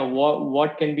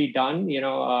what can be done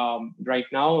right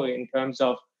now in terms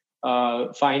of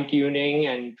fine-tuning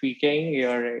and tweaking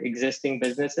your existing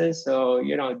businesses. So,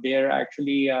 they're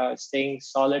actually staying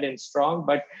solid and strong.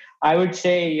 But I would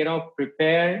say,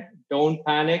 prepare, don't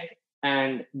panic,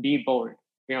 and be bold.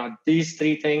 These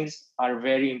three things are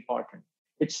very important.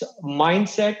 It's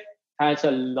mindset has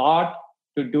a lot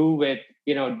to do with,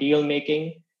 deal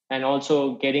making and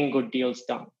also getting good deals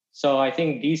done. So I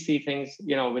think these three things,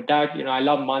 with that, I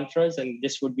love mantras, and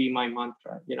this would be my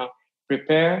mantra,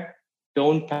 prepare,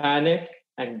 don't panic,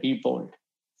 and be bold.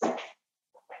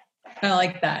 I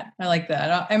like that.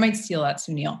 I might steal that,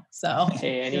 Sunil. So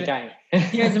hey, anytime.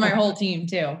 You guys are my whole team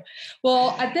too.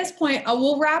 Well, at this point,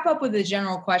 we'll wrap up with a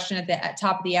general question at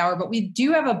top of the hour, but we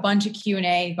do have a bunch of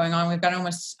Q&A going on. We've got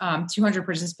almost 200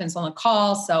 participants on the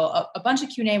call. So a bunch of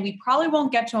Q&A. We probably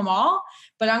won't get to them all,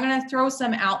 but I'm going to throw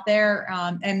some out there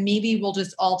and maybe we'll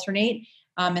just alternate.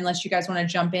 Unless you guys want to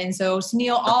jump in. So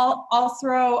Sunil, I'll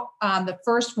throw the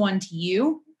first one to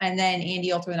you, and then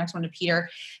Andy, I'll throw the next one to Peter.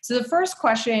 So the first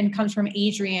question comes from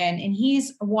Adrian, and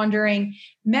he's wondering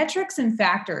metrics and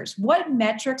factors. What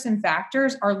metrics and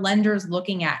factors are lenders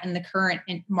looking at in the current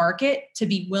market to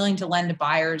be willing to lend to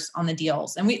buyers on the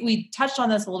deals? And we touched on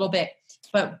this a little bit,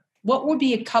 but what would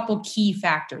be a couple key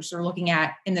factors they're looking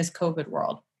at in this COVID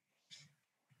world?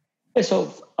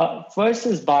 So first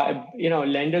is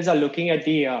lenders are looking at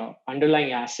the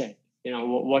underlying asset.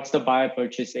 What's the buyer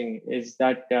purchasing? Is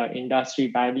that industry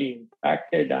badly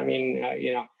impacted? I mean,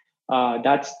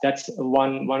 that's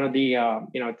one of the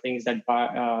things that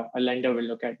a lender will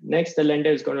look at. Next, the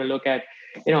lender is going to look at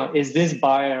is this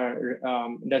buyer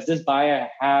does this buyer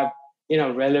have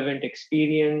relevant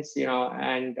experience,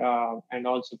 and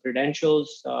also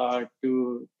credentials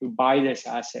to buy this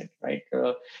asset, right?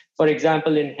 For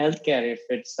example, in healthcare, if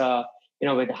it's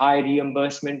with high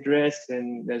reimbursement risks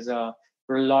and there's a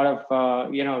lot of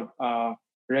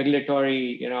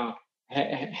regulatory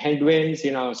headwinds,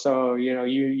 so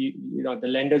the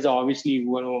lenders obviously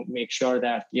want to make sure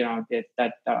that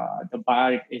that the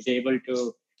buyer is able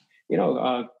to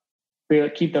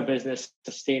keep the business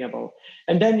sustainable.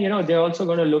 And then, they're also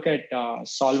going to look at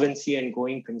solvency and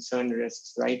going concern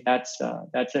risks, right? That's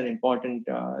an important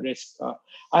risk.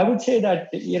 I would say that,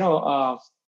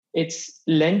 it's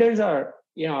lenders are,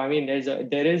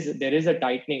 there is a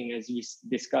tightening as we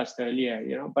discussed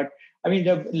earlier, but I mean,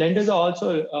 the lenders are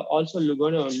also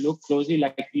going to look closely,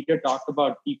 like Peter talked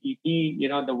about PPP,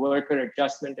 the worker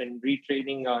adjustment and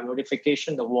retraining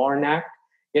notification, the WARN Act.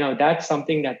 That's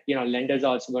something that, lenders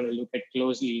are also going to look at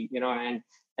closely,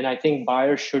 and I think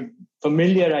buyers should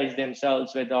familiarize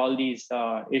themselves with all these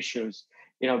issues,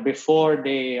 before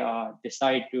they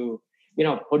decide to,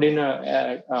 put in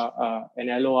an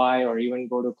LOI or even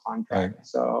go to contract. Right.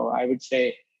 So I would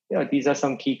say, these are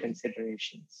some key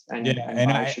considerations, and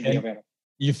buyers should be aware of.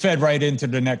 You fed right into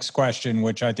the next question,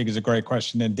 which I think is a great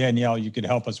question. And Danielle, you could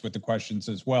help us with the questions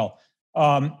as well.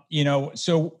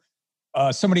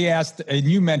 Somebody asked, and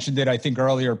you mentioned it, I think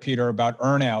earlier, Peter, about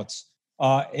earnouts.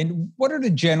 And what are the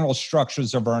general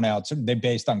structures of earnouts? Are they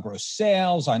based on gross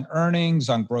sales, on earnings,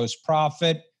 on gross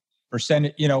profit,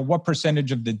 percentage? What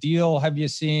percentage of the deal have you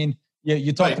seen? Yeah,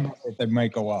 you talked about it, that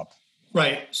might go up.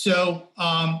 Right. So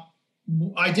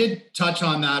I did touch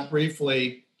on that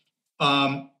briefly.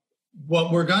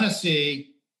 What we're going to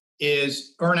see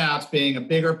is earnouts being a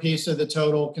bigger piece of the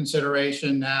total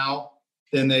consideration now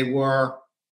than they were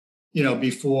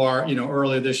before,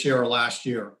 earlier this year or last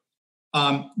year.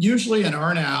 Usually an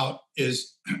earnout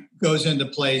goes into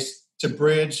place to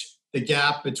bridge the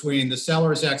gap between the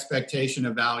seller's expectation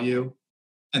of value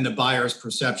and the buyer's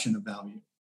perception of value.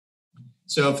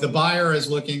 So if the buyer is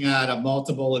looking at a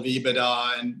multiple of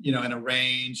EBITDA and, in a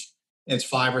range, it's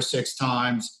 5 or 6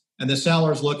 times, and the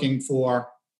seller's looking for,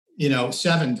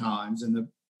 7 times, and the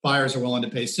buyers are willing to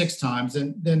pay 6 times,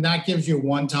 and then that gives you a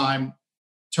one-time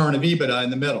turn of EBITDA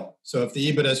in the middle. So if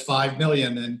the EBITDA is $5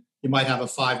 million, then you might have a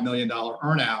 $5 million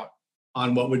earnout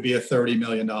on what would be a $30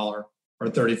 million or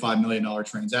 $35 million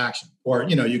transaction. Or,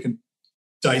 you can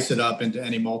dice it up into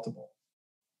any multiple.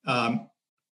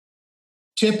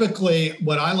 Typically,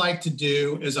 what I like to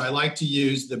do is I like to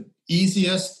use the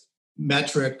easiest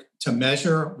metric to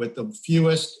measure with the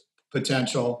fewest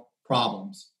potential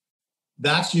problems.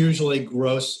 That's usually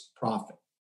gross profit.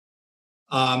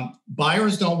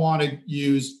 Buyers don't want to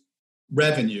use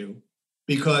revenue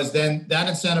because then that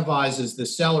incentivizes the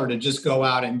seller to just go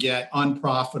out and get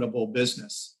unprofitable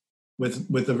business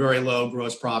with a very low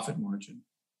gross profit margin.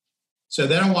 So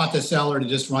they don't want the seller to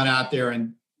just run out there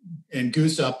and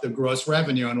goose up the gross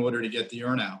revenue in order to get the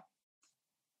earnout.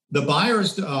 The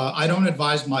buyers, I don't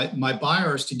advise my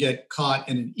buyers to get caught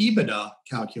in an EBITDA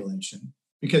calculation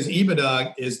because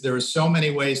EBITDA there are so many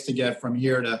ways to get from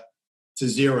here to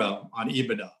zero on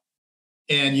EBITDA.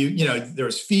 And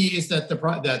there's fees that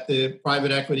the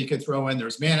private equity could throw in.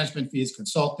 There's management fees,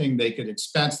 consulting. They could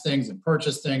expense things and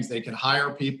purchase things. They could hire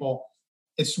people.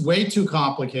 It's way too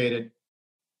complicated.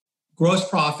 Gross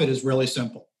profit is really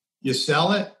simple. You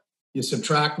sell it, you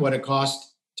subtract what it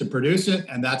costs to produce it,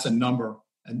 and that's a number.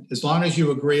 And as long as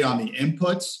you agree on the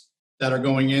inputs that are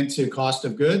going into cost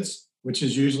of goods, which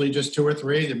is usually just 2 or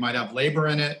 3, you might have labor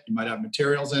in it, you might have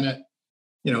materials in it,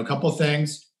 a couple of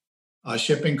things.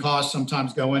 Shipping costs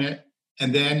sometimes go in it.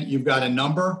 And then you've got a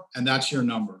number, and that's your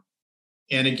number.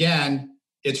 And again,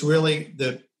 it's really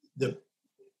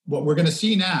what we're going to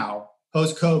see now,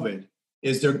 post-COVID,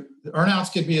 is the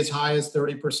earnouts could be as high as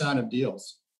 30% of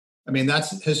deals. I mean,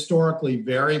 that's historically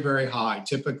very, very high.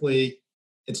 Typically,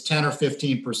 it's 10 or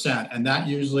 15%. And that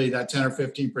 10 or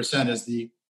 15% is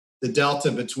the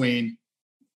delta between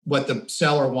what the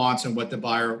seller wants and what the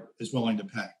buyer is willing to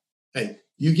pay. Hey,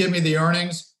 you give me the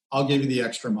earnings, I'll give you the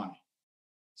extra money.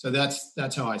 So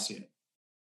that's how I see it.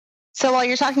 So while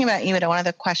you're talking about EBITDA, one of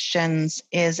the questions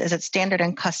is it standard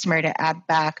and customary to add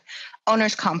back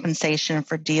owner's compensation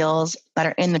for deals that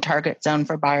are in the target zone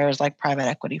for buyers like private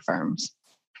equity firms?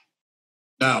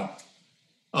 No.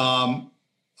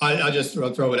 I just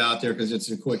throw it out there because it's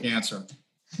a quick answer.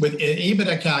 With an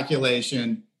EBITDA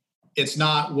calculation, it's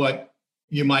not what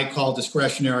you might call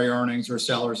discretionary earnings or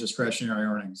seller's discretionary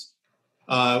earnings.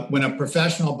 When a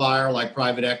professional buyer like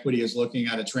private equity is looking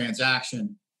at a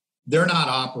transaction, they're not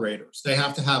operators. They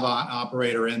have to have an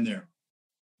operator in there.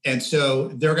 And so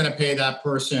they're going to pay that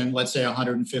person, let's say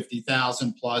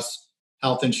 $150,000 plus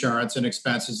health insurance and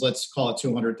expenses, let's call it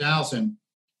 $200,000.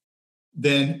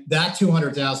 Then that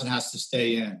 $200,000 has to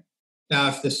stay in. Now,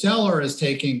 if the seller is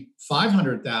taking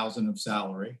 $500,000 of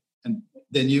salary, and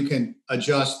then you can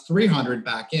adjust $300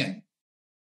 back in.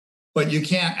 But you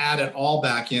can't add it all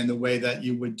back in the way that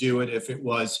you would do it if it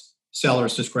was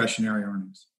seller's discretionary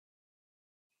earnings.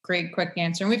 Great, quick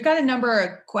answer. And we've got a number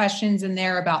of questions in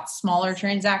there about smaller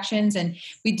transactions, and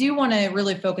we do want to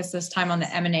really focus this time on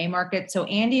the M&A market. So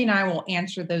Andy and I will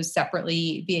answer those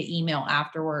separately via email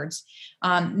afterwards.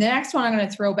 The next one I'm going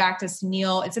to throw back to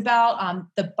Sunil. It's about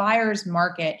the buyer's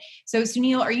market. So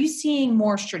Sunil, are you seeing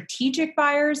more strategic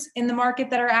buyers in the market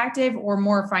that are active, or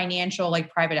more financial, like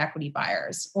private equity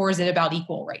buyers, or is it about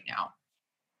equal right now?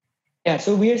 Yeah,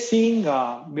 so we're seeing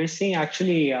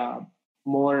actually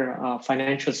more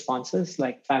financial sponsors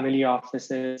like family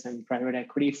offices and private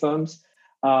equity firms.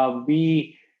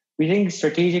 We think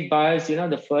strategic buyers,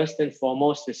 the first and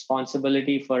foremost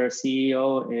responsibility for a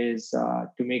CEO is to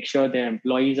make sure their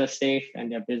employees are safe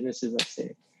and their businesses are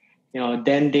safe.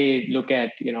 Then they look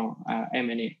at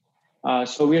M&A.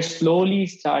 So we're slowly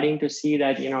starting to see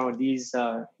that these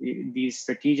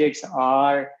strategics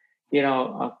are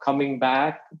coming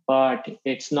back, but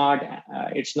they're not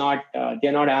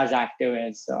as active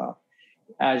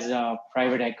as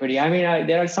private equity. I mean,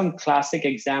 there are some classic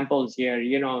examples here.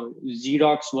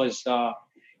 Xerox was,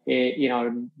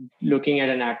 looking at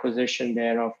an acquisition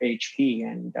there of HP,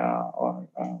 and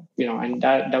and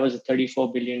that was a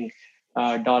 $34 billion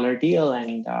deal,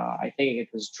 and I think it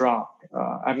was dropped.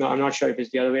 I'm not sure if it's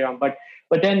the other way around, but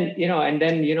then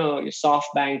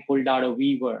SoftBank pulled out of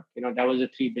WeWork. That was a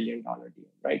 $3 billion deal,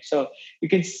 right? So you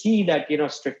can see that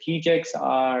strategics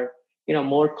are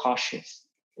more cautious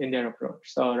in their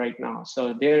approach. So right now,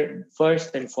 so they're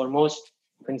first and foremost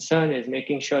concern is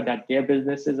making sure that their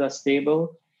businesses are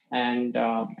stable, and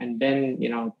then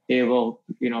they will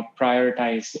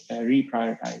reprioritize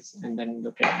and then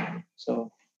look at money.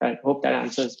 So I hope that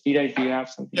answers. Peter, do you have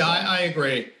something? Yeah, I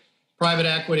agree. Private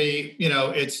equity,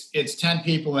 it's 10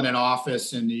 people in an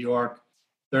office in New York.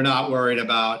 They're not worried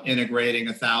about integrating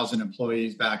 1,000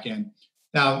 employees back in.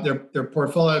 Now, their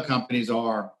portfolio companies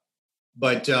are,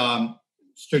 but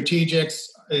strategics,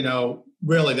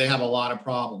 really they have a lot of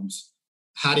problems.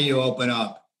 How do you open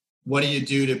up? What do you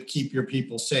do to keep your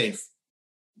people safe?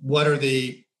 What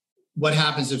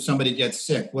happens if somebody gets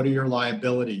sick? What are your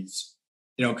liabilities?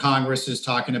 Congress is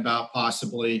talking about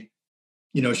possibly,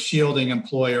 shielding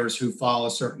employers who follow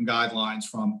certain guidelines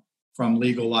from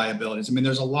legal liabilities. I mean,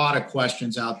 there's a lot of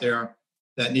questions out there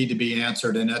that need to be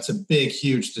answered, and that's a big,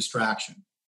 huge distraction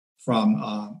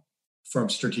from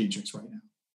strategics right now.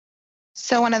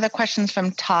 So one of the questions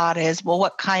from Todd is, well,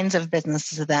 what kinds of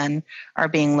businesses then are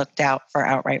being looked out for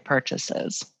outright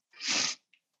purchases?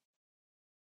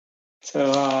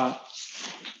 So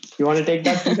you want to take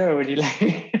that, Peter, or would you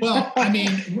like? Well, I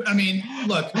mean,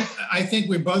 look, I think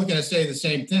we're both going to say the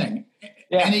same thing.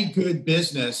 Yeah. Any good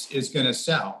business is going to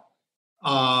sell.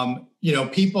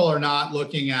 People are not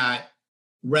looking at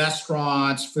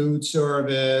restaurants, food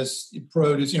service,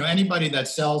 produce, anybody that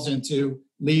sells into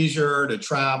leisure, to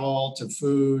travel, to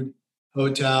food,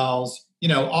 hotels,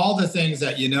 all the things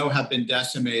that have been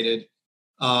decimated,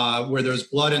 where there's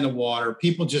blood in the water.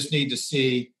 People just need to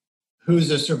see who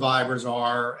the survivors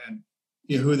are and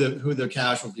who the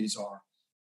casualties are.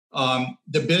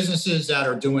 The businesses that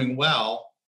are doing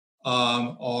well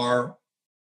are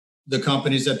the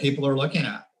companies that people are looking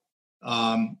at.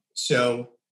 So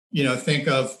think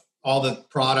of all the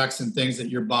products and things that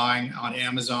you're buying on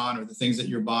Amazon or the things that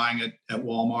you're buying at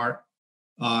Walmart.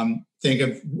 Think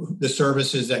of the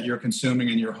services that you're consuming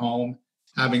in your home,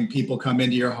 having people come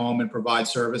into your home and provide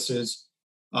services.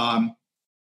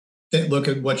 Look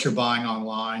at what you're buying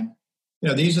online.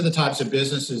 These are the types of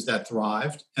businesses that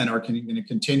thrived and are going to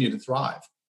continue to thrive.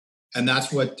 And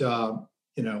that's what,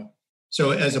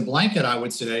 so as a blanket, I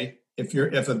would say,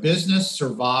 if a business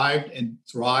survived and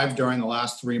thrived during the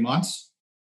last 3 months,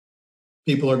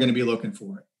 people are going to be looking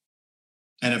for it.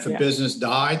 And if a business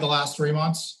died the last 3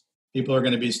 months, people are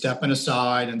going to be stepping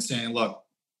aside and saying, look,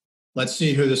 let's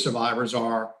see who the survivors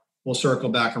are. We'll circle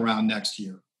back around next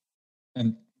year.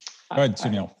 And go ahead,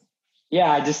 Sunil.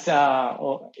 Yeah, just,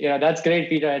 that's great,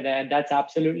 Peter. And that's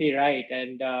absolutely right.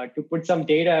 And to put some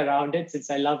data around it, since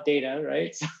I love data,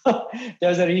 right? So there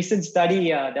was a recent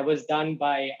study that was done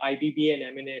by IBB and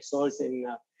M&A Source in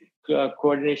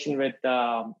coordination with,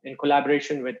 in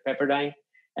collaboration with Pepperdine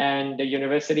and the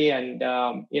university. And,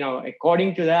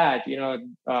 according to that,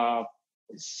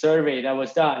 survey that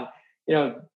was done,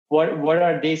 what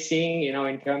are they seeing,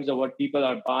 in terms of what people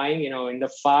are buying, in the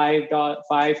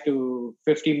 $5 to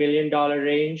 $50 million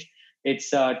range.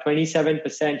 It's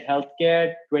 27%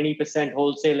 healthcare, 20%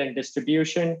 wholesale and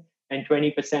distribution, and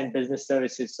 20% business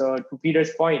services. So to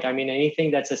Peter's point,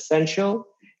 anything that's essential,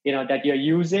 that you're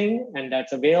using and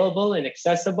that's available and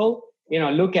accessible,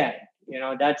 look at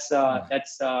it. That's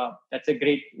a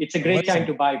great time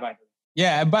to buy, by the way.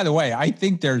 Yeah. And by the way, I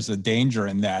think there's a danger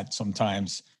in that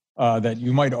sometimes. That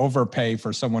you might overpay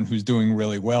for someone who's doing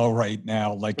really well right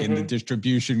now, like in the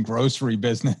distribution grocery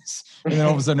business. And then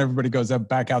all of a sudden everybody goes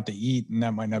back out to eat, and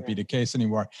that might not be the case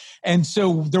anymore. And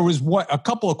so there was a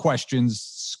couple of questions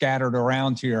scattered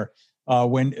around here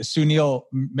when Sunil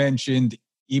mentioned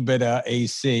EBITDA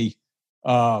AC,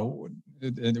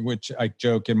 which I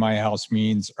joke in my house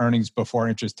means earnings before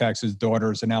interest, taxes,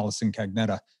 daughters, and Allison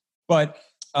Cagnetta. But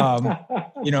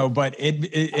but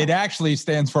it actually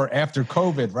stands for after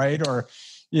COVID, right? Or,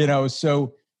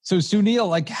 so Sunil,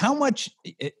 like how much,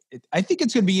 I think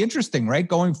it's going to be interesting, right?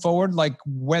 Going forward, like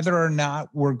whether or not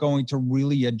we're going to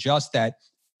really adjust that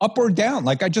up or down.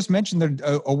 Like I just mentioned, there's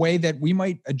a way that we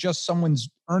might adjust someone's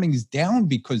earnings down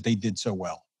because they did so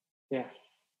well. Yeah.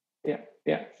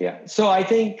 So I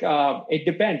think it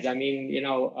depends.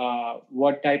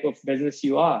 What type of business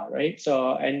you are, right?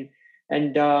 So, and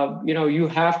you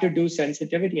have to do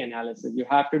sensitivity analysis. You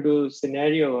have to do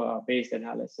scenario-based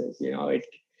analysis.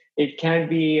 It can't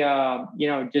be,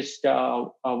 just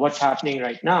what's happening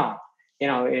right now.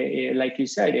 Like you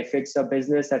said, if it's a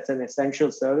business that's an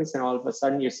essential service and all of a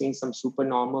sudden you're seeing some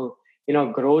supernormal,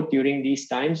 growth during these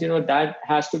times, that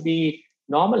has to be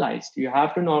normalized. You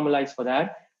have to normalize for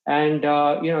that. And,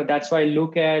 that's why I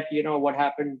look at, what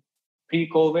happened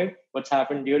pre-COVID, what's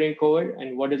happened during COVID,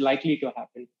 and what is likely to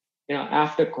happen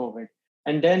after COVID.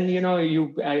 And then,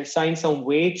 you assign some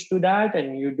weights to that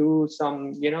and you do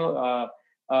some,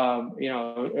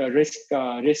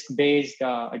 risk-based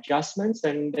adjustments,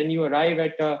 and then you arrive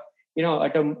at a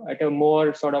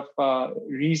more sort of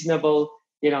reasonable,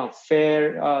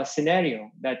 fair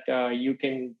scenario that you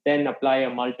can then apply a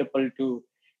multiple to,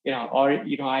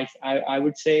 I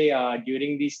would say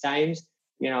during these times,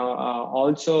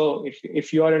 also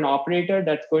if you are an operator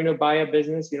that's going to buy a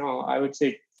business, I would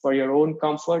say for your own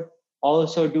comfort,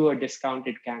 also do a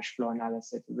discounted cash flow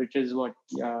analysis, which is what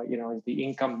is the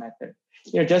income method.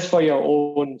 Just for your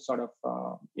own sort of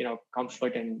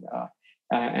comfort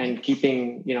and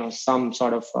keeping some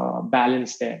sort of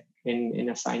balance there in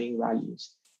assigning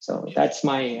values. So that's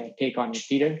my take on it.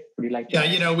 Peter, would you like to?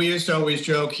 Yeah, we used to always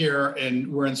joke here,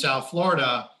 and we're in South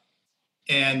Florida,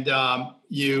 and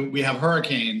we have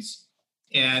hurricanes,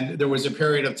 and there was a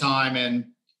period of time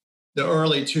in the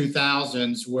early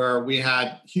 2000s where we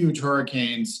had huge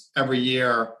hurricanes every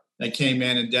year that came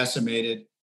in and decimated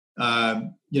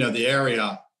the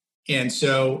area. And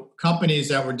so companies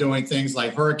that were doing things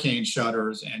like hurricane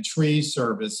shutters and tree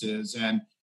services and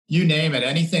you name it,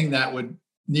 anything that would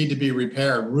need to be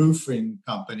repaired, roofing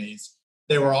companies,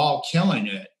 they were all killing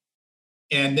it.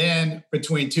 And then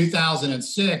between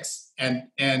 2006 and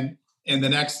in the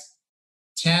next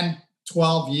 10,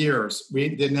 12 years, we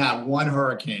didn't have one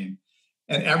hurricane.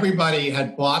 And everybody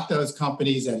had bought those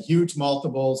companies at huge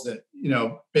multiples that,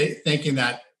 thinking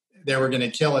that they were going to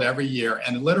kill it every year.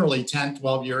 And literally 10,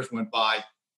 12 years went by.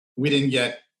 We didn't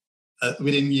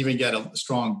even get a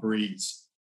strong breeze.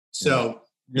 So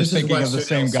you're thinking of the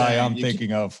same guy I'm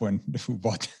thinking of who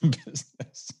bought the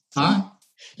business. Huh?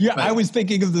 Yeah, right. I was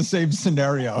thinking of the same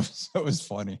scenario. So it was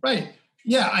funny. Right.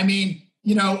 Yeah. I mean,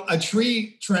 a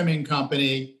tree trimming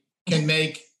company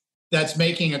that's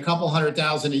making a couple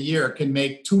 $100,000 a year can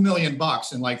make $2 million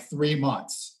in like 3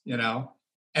 months,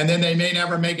 and then they may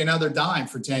never make another dime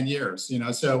for 10 years,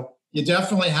 so you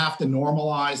definitely have to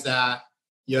normalize that.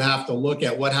 You have to look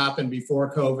at what happened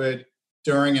before COVID,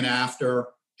 during and after,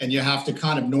 and you have to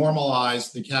kind of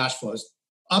normalize the cash flows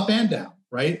up and down,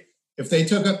 right? If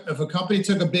a company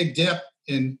took a big dip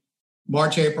in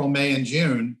March, April, May, and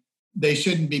June, they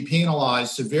shouldn't be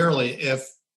penalized severely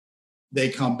if they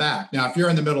come back. Now, if you're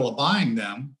in the middle of buying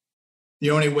them,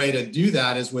 the only way to do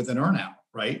that is with an earnout,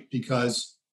 right?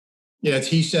 Because it's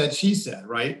he said, she said,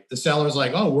 right? The seller's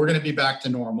like, oh, we're going to be back to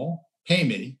normal. Pay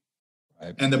me.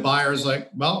 Right. And the buyer's like,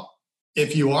 well,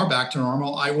 if you are back to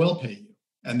normal, I will pay you.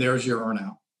 And there's your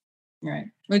earnout. Right.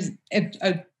 It's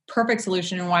a perfect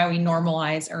solution and why we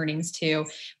normalize earnings too.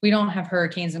 We don't have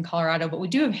hurricanes in Colorado, but we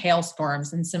do have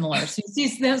hailstorms and similar. So you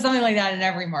see something like that in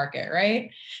every market, right?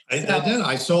 I did.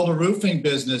 I sold a roofing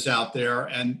business out there,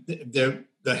 and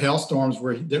the hailstorms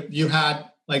you had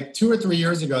like 2 or 3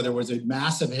 years ago, there was a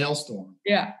massive hailstorm.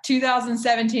 Yeah.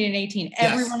 2017 and 18. Yes.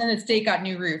 Everyone in the state got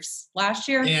new roofs last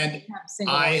year. And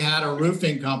I had a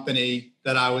roofing company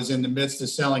that I was in the midst of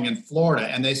selling in Florida,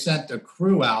 and they sent a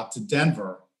crew out to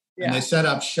Denver. Yeah. And they set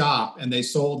up shop and they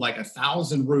sold like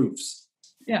 1,000 roofs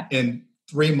in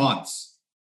 3 months.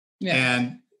 Yeah.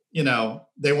 And,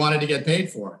 they wanted to get paid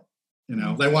for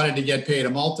it. They wanted to get paid a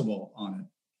multiple on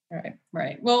it.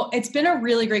 Right. Well, it's been a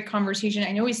really great conversation.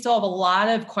 I know we still have a lot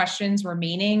of questions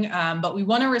remaining, but we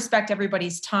want to respect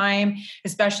everybody's time,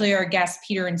 especially our guests,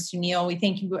 Peter and Sunil. We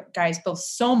thank you guys both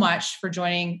so much for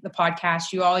joining the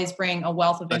podcast. You always bring a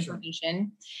wealth of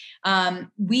information.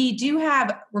 We do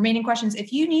have remaining questions.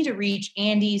 If you need to reach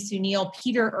Andy, Sunil,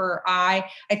 Peter, or I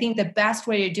think the best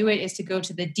way to do it is to go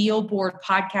to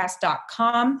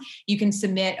thedealboardpodcast.com. You can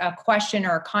submit a question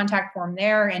or a contact form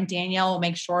there, and Danielle will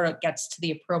make sure it gets to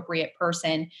the appropriate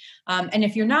person. And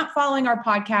if you're not following our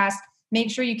podcast, make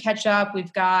sure you catch up.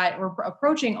 We're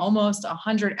approaching almost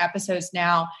 100 episodes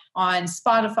now on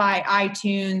Spotify,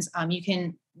 iTunes. You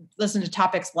can listen to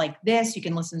topics like this. You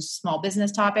can listen to small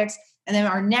business topics. And then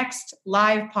our next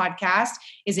live podcast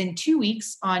is in 2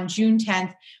 weeks on June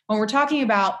 10th, when we're talking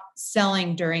about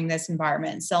selling during this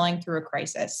environment, selling through a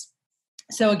crisis.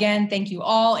 So again, thank you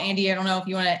all. Andy, I don't know if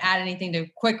you want to add anything to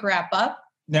quick wrap up.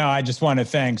 No, I just want to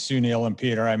thank Sunil and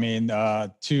Peter. I mean,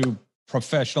 two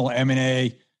professional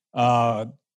M&A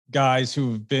guys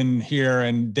who've been here,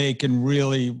 and they can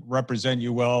really represent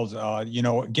you well.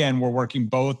 Again, we're working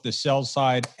both the sell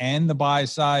side and the buy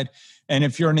side. And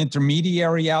if you're an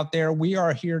intermediary out there, we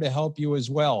are here to help you as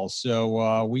well.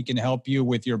 So we can help you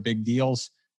with your big deals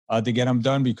to get them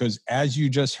done, because as you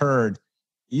just heard,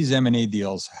 these M&A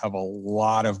deals have a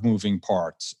lot of moving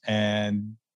parts.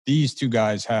 And these two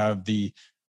guys have the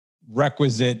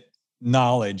requisite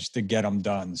knowledge to get them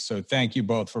done. So thank you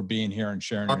both for being here and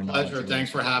sharing your knowledge. Our pleasure.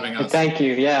 Thanks for having us. Thank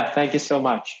you. Yeah, thank you so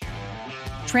much.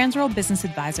 Transworld Business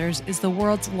Advisors is the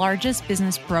world's largest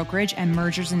business brokerage and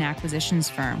mergers and acquisitions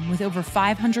firm with over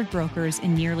 500 brokers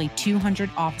in nearly 200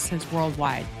 offices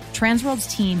worldwide. Transworld's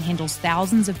team handles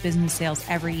thousands of business sales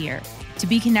every year. To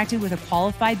be connected with a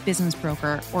qualified business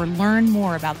broker or learn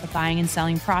more about the buying and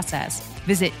selling process,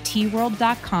 visit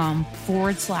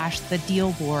tworld.com/the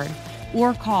deal board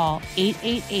or call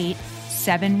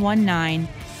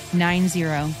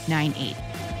 888-719-9098.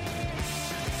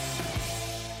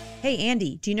 Hey,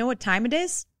 Andy, do you know what time it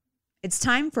is? It's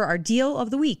time for our deal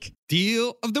of the week.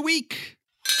 Deal of the week.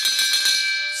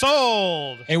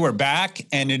 Sold. Hey, we're back,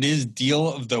 and it is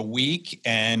Deal of the Week,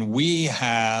 and we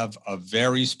have a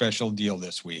very special deal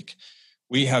this week.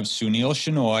 We have Sunil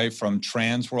Shenoy from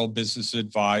Transworld Business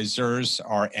Advisors,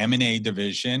 our M&A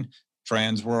division,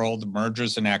 Transworld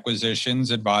Mergers and Acquisitions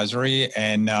Advisory,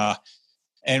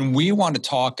 and we want to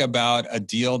talk about a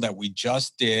deal that we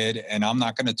just did, and I'm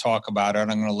not going to talk about it. I'm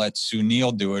going to let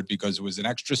Sunil do it because it was an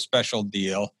extra special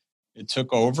deal. It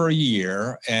took over a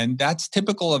year, and that's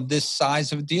typical of this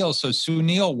size of deal. So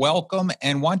Sunil, welcome,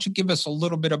 and why don't you give us a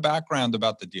little bit of background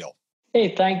about the deal?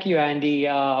 Hey, thank you, Andy.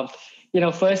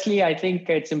 Firstly, I think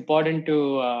it's important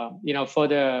to, for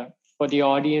the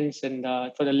audience and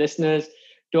for the listeners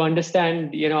to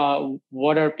understand,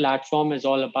 what our platform is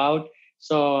all about.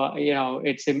 So,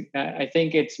 I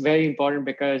think it's very important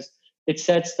because it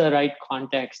sets the right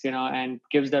context, and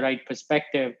gives the right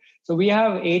perspective. So we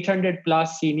have 800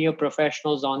 plus senior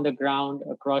professionals on the ground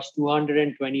across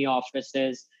 220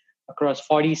 offices, across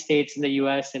 40 states in the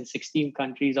US and 16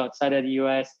 countries outside of the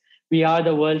US. We are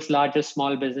the world's largest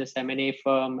small business M&A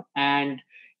firm. And,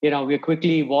 we're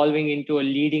quickly evolving into a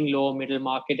leading lower middle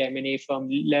market M&A firm,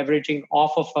 leveraging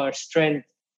off of our strength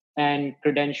and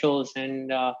credentials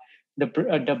and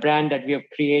the brand that we have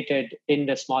created in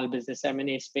the small business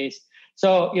M&A space.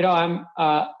 So, I'm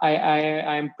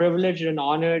privileged and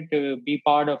honored to be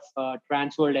part of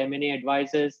Transworld M&A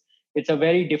Advisors. It's a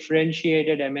very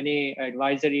differentiated M&A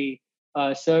advisory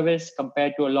service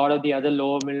compared to a lot of the other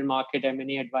lower middle market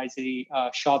M&A advisory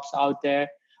shops out there.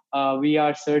 We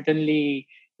are certainly,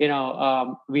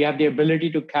 we have the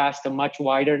ability to cast a much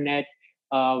wider net.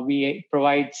 We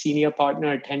provide senior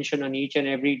partner attention on each and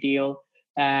every deal.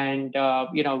 And,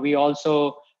 we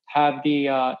also have the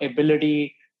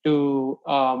ability to,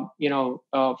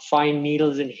 find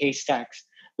needles in haystacks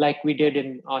like we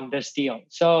did on this deal.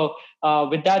 So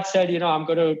with that said, I'm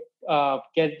going to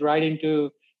get right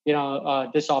into,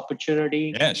 this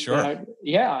opportunity. Yeah, sure.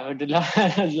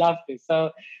 I'd love to.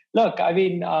 So look, I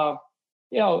mean, I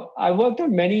worked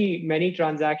on many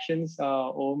transactions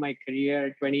over my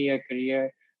career, 20-year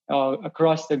career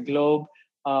across the globe.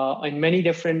 In many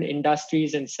different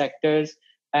industries and sectors,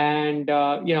 and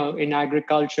in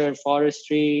agriculture,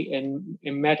 forestry, in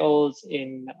metals,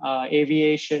 in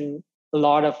aviation, a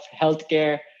lot of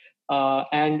healthcare,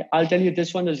 and I'll tell you,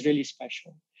 this one is really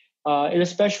special. It was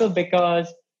special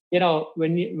because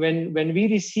when we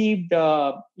received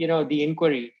the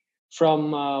inquiry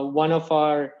from one of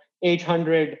our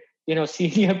 800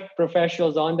 senior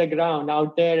professionals on the ground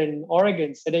out there in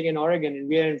Oregon, sitting in Oregon, and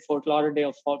we're in Fort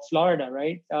Lauderdale, Florida,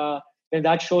 right? And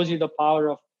that shows you the power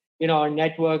of, our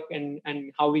network and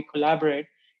how we collaborate.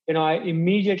 I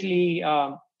immediately,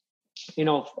 felt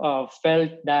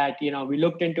that, we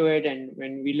looked into it, and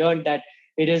when we learned that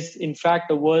it is, in fact,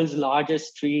 the world's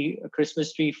largest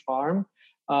Christmas tree farm.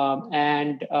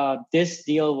 And this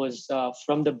deal was,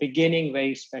 from the beginning,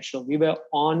 very special. We were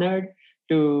honored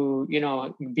to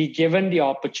be given the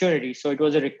opportunity. So it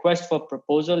was a request for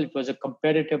proposal. It was a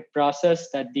competitive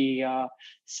process that the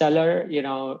seller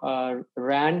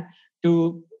ran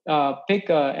to pick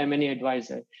a M&A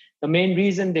advisor. The main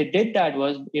reason they did that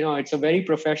was it's a very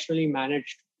professionally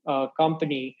managed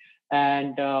company,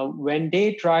 and when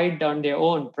they tried on their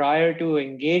own prior to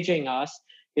engaging us,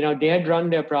 they had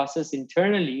run their process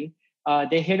internally.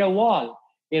 They hit a wall.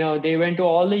 They went to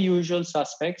all the usual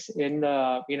suspects in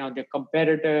the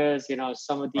competitors,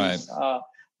 some of these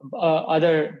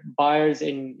other buyers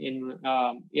in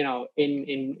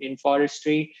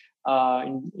forestry,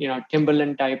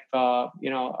 timberland type,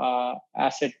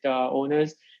 asset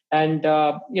owners. And,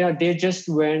 they just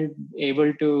weren't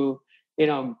able to,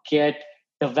 get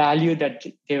the value that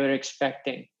they were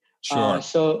expecting. Sure.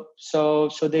 So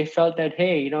they felt that,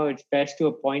 hey, it's best to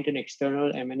appoint an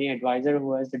external M&A advisor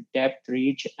who has the depth,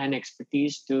 reach, and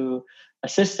expertise to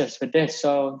assist us with this.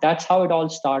 So that's how it all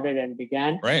started and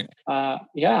began. Right.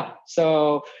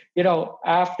 So,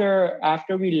 after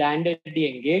we landed the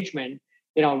engagement,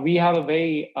 we have a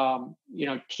very,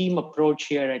 team approach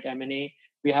here at M&A.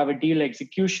 We have a deal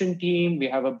execution team. We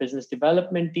have a business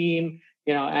development team.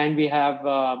 and we have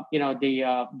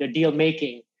the deal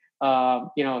making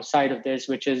side of this,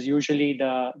 which is usually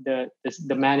the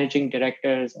managing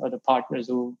directors or the partners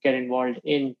who get involved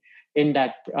in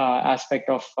that aspect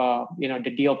of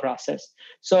the deal process.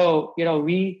 So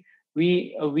we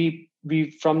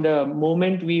from the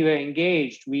moment we were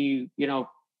engaged, we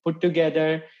put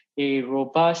together a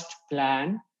robust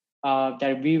plan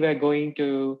that we were going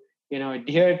to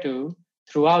adhere to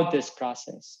throughout this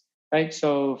process, right?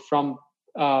 So from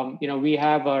we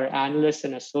have our analysts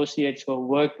and associates who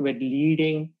worked with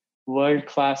leading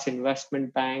world-class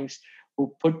investment banks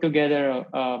who put together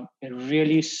a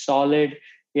really solid,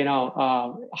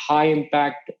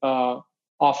 high-impact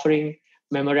offering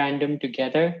memorandum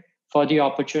together for the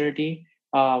opportunity.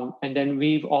 And then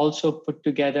we've also put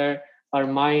together our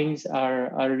minds,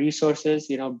 our resources,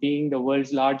 being the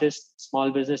world's largest small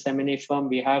business M&A firm,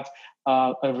 we have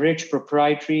a rich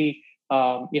proprietary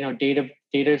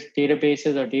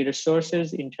databases or data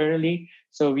sources internally.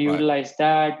 So we utilize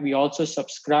that. We also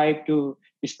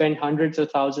we spend hundreds of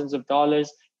thousands of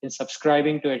dollars in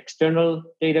subscribing to external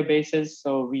databases.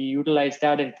 So we utilize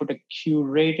that and put a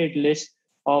curated list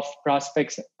of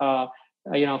prospects,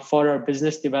 for our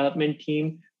business development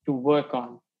team to work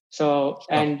on. So,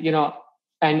 and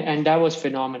that was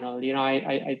phenomenal.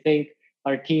 I think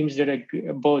our teams did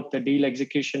both the deal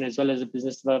execution as well as the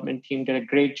business development team did a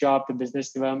great job. The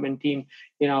business development team,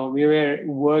 we were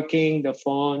working the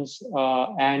phones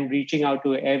and reaching out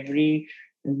to every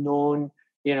known,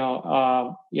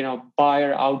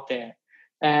 buyer out there.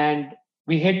 And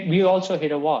we also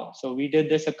hit a wall. So we did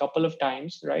this a couple of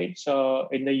times, right? So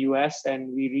in the US,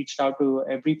 and we reached out to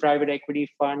every private equity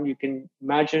fund you can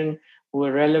imagine who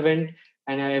were relevant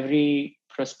and every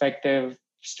prospective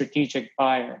strategic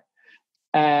buyer.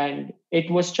 And it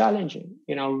was challenging.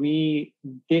 We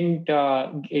didn't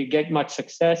get much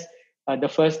success the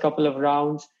first couple of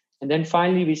rounds. And then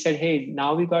finally we said, hey,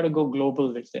 now we got to go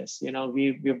global with this.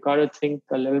 We've got to think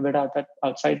a little bit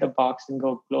outside the box and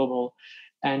go global.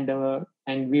 And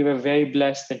we were very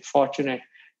blessed and fortunate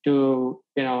to,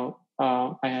 to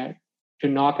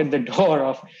knock at the door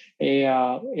of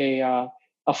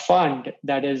a fund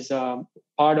that is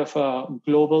part of a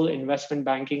global investment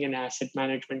banking and asset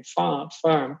management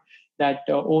firm that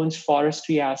owns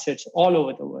forestry assets all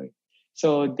over the world.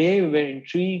 So they were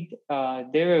intrigued.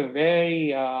 They were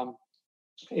very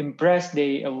impressed.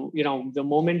 They, the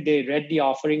moment they read the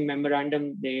offering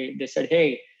memorandum, they said,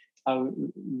 hey,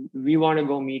 we want to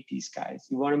go meet these guys.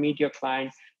 We want to meet your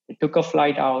client. They took a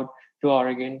flight out to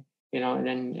Oregon.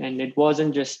 And it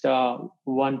wasn't just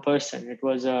one person. It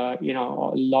was a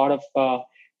lot of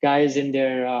guys in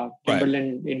their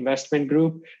Timberland investment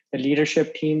group, the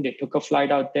leadership team. They took a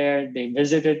flight out there. They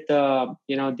visited the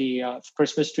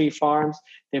Christmas tree farms.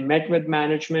 They met with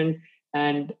management,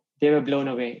 and they were blown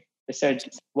away. They said,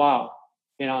 "Wow,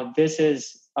 this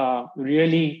is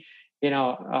really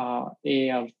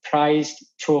a prized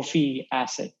trophy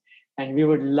asset, and we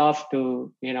would love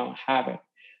to have it."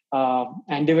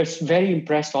 And they were very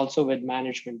impressed also with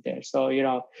management there. So,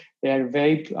 their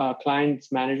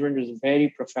client's management was very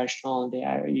professional. They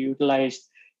utilized,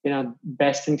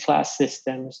 best-in-class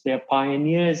systems. They're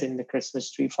pioneers in the Christmas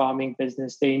tree farming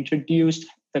business. They introduced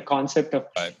the concept of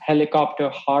helicopter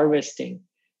harvesting,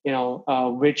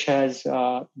 which has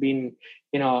been,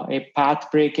 a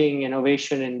path-breaking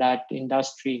innovation in that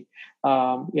industry,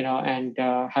 and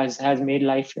has made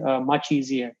life much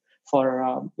easier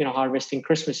for harvesting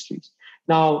Christmas trees.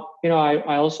 Now,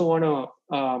 I also want to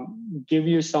give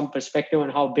you some perspective on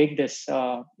how big this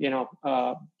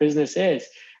business is.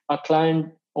 Our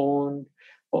client owned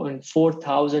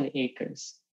 4,000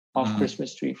 acres of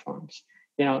Christmas tree farms.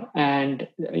 And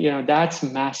that's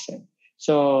massive.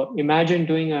 So imagine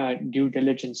doing a due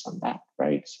diligence on that,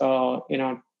 right? So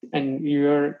and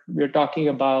we're talking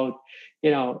about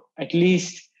at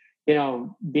least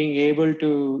being able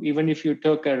to, even if you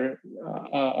took a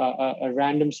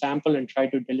random sample and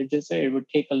tried to diligence it, it would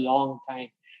take a long time.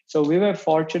 So we were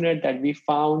fortunate that we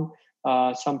found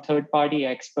some third-party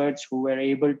experts who were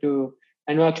able to,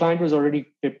 and our client was already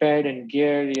prepared and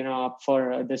geared, up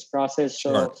for this process.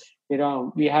 So,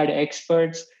 we had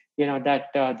experts, that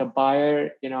the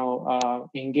buyer,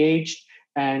 engaged,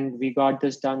 and we got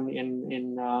this done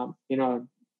in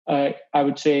I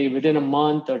would say within a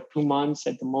month or 2 months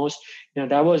at the most.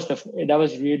 That was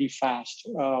really fast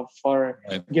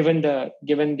given the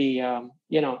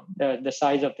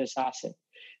size of this asset.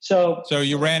 So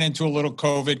you ran into a little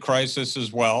COVID crisis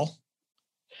as well.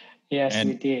 Yes,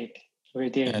 we did. We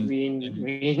did. And we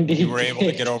indeed you were able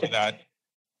to get over that.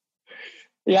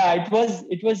 Yeah,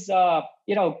 it was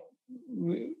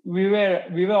we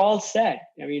were all set.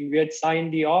 I mean, we had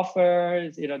signed the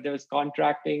offers. There was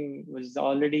contracting was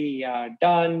already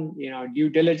done. Due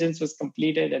diligence was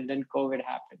completed, and then COVID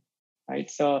happened. Right.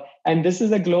 So, and this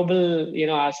is a global,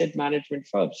 asset management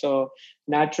firm. So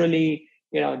naturally,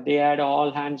 they had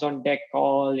all hands on deck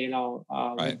call,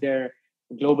 with their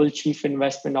global chief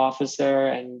investment officer,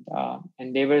 and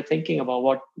they were thinking about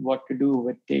what to do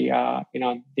with the,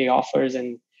 the offers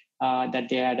and that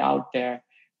they had out there.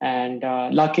 And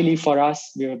luckily for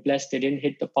us, we were blessed. They didn't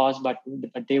hit the pause button,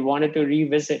 but they wanted to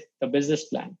revisit the business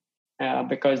plan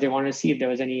because they wanted to see if there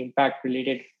was any impact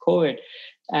related to COVID.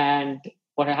 And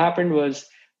what happened was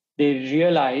they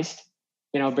realized,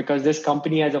 because this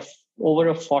company has over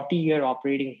a 40-year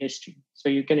operating history. So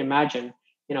you can imagine,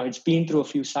 it's been through a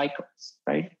few cycles,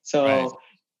 right? So,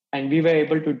 and we were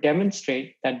able to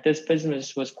demonstrate that this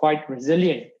business was quite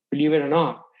resilient, believe it or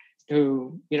not,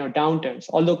 to, downturns.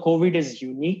 Although COVID is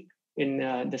unique in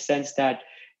the sense that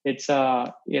it's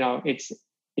a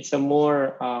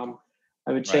more,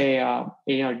 I would say,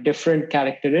 different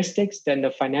characteristics than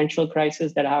the financial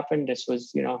crisis that happened. This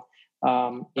was,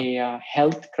 a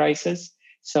health crisis.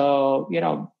 So,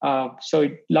 so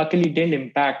it luckily didn't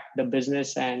impact the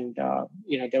business. And,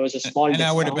 there was a small And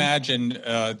discount. I would imagine,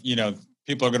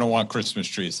 people are going to want Christmas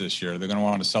trees this year. They're going to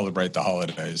want to celebrate the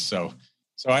holidays. So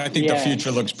I think the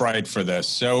future looks bright for this.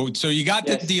 So you got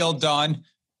the deal done.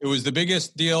 It was the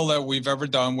biggest deal that we've ever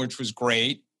done, which was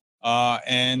great.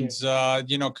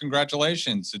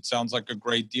 Congratulations. It sounds like a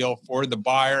great deal for the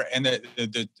buyer and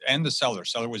the seller.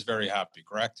 Seller was very happy,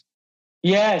 correct?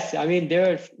 Yes. I mean, they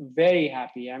were very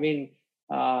happy. I mean,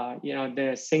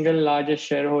 the single largest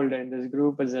shareholder in this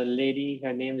group is a lady.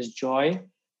 Her name is Joy.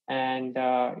 And,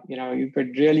 you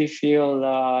could really feel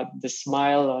the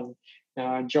smile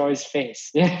on Joy's face,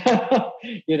 once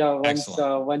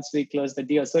we closed the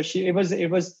deal. So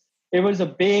it was a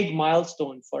big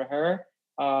milestone for her.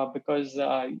 Because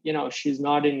she's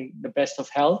not in the best of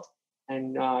health,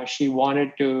 and she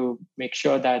wanted to make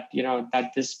sure that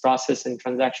that this process and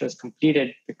transaction was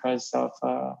completed because of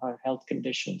her health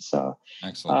condition. So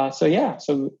excellent.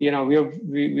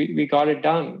 We got it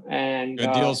done, and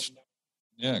good deals.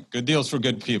 Good deals for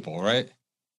good people, right?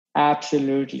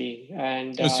 Absolutely.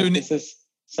 And go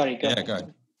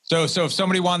ahead. So if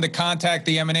somebody wanted to contact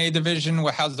the M&A division,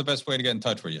 how's the best way to get in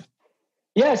touch with you?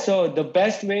 Yeah, so the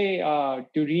best way to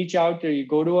reach out, you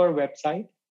go to our website,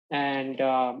 and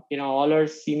all our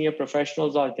senior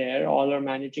professionals are there. All our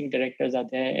managing directors are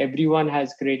there. Everyone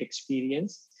has great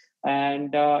experience,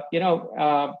 and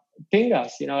ping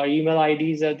us. Our email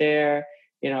IDs are there.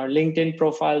 LinkedIn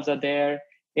profiles are there.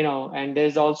 And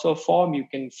there's also a form you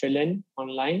can fill in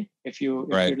online if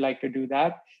you'd like to do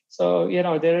that. So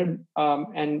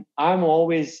and I'm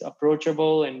always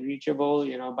approachable and reachable,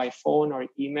 by phone or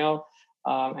email.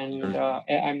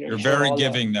 You're very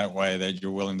giving that way, that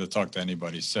you're willing to talk to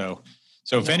anybody. So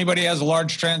if anybody has a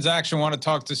large transaction, want to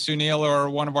talk to Sunil or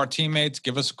one of our teammates,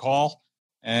 give us a call,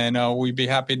 and we'd be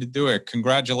happy to do it.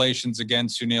 Congratulations again,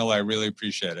 Sunil. I really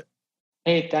appreciate it.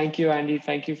 Hey, thank you, Andy.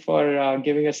 Thank you for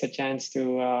giving us a chance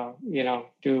to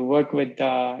to work with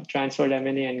Transworld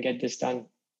M&A and get this done.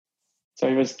 So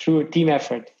it was true team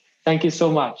effort. Thank you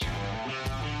so much.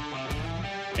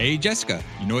 Hey, Jessica,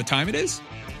 you know what time it is?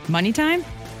 Money time?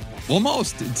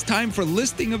 Almost. It's time for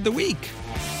Listing of the Week.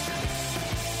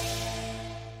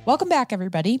 Welcome back,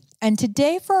 everybody. And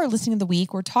today for our Listing of the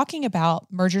Week, we're talking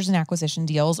about mergers and acquisition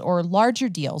deals or larger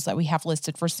deals that we have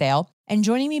listed for sale. And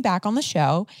joining me back on the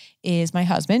show is my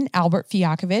husband, Albert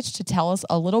Fiakovich, to tell us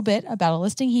a little bit about a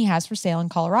listing he has for sale in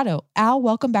Colorado. Al,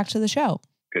 welcome back to the show.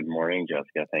 Good morning,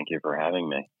 Jessica. Thank you for having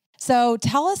me. So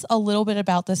tell us a little bit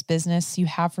about this business you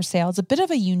have for sale. It's a bit of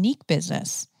a unique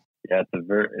business. Yeah,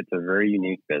 it's a very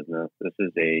unique business. This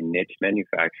is a niche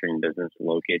manufacturing business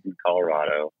located in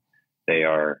Colorado. They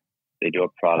do a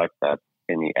product that's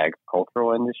in the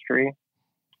agricultural industry,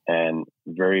 and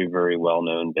very, very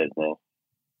well-known business.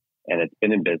 And it's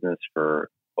been in business for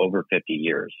over 50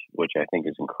 years, which I think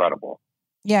is incredible.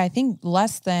 Yeah, I think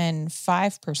less than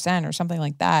 5% or something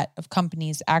like that of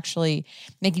companies actually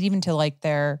make it even to like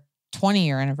their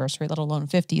 20-year anniversary, let alone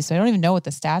 50. So I don't even know what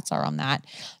the stats are on that.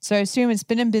 So I assume it's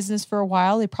been in business for a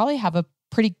while. They probably have a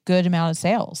pretty good amount of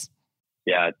sales.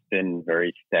 Yeah, it's been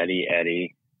very steady,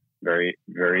 Eddie. Very,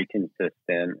 very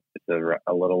consistent. It's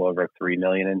a little over $3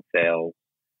 million in sales,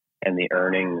 and the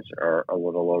earnings are a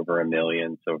little over $1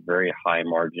 million. So very high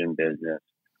margin business.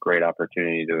 Great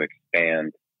opportunity to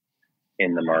expand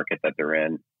in the market that they're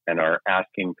in. And our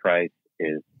asking price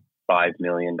is $5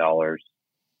 million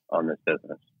on this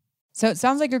business. So it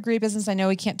sounds like a great business. I know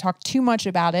we can't talk too much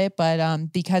about it,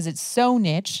 but because it's so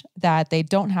niche that they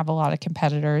don't have a lot of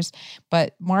competitors,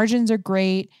 but margins are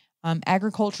great.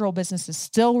 Agricultural business is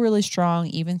still really strong,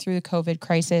 even through the COVID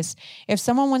crisis. If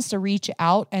someone wants to reach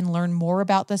out and learn more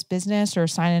about this business or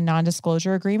sign a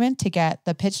non-disclosure agreement to get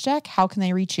the pitch deck, how can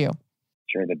they reach you?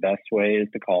 Sure. The best way is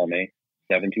to call me,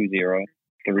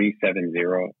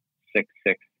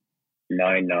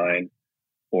 720-370-6699,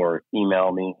 or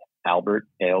email me, Albert,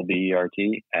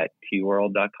 ALBERT,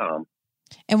 @tworld.com.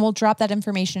 And we'll drop that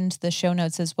information into the show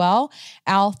notes as well.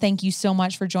 Al, thank you so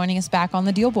much for joining us back on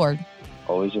the Deal Board.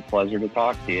 Always a pleasure to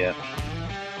talk to you.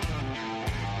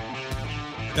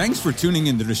 Thanks for tuning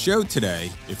into the show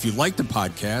today. If you like the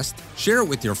podcast, share it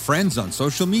with your friends on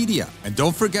social media. And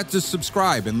don't forget to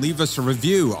subscribe and leave us a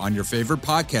review on your favorite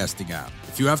podcasting app.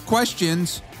 If you have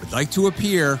questions, would like to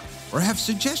appear, or have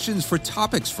suggestions for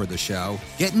topics for the show,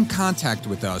 get in contact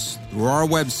with us through our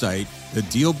website,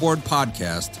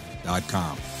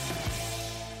 thedealboardpodcast.com.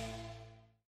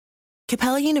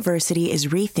 Capella University is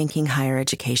rethinking higher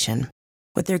education.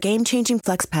 With their game-changing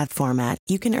FlexPath format,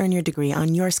 you can earn your degree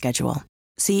on your schedule,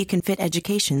 so you can fit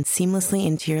education seamlessly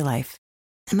into your life.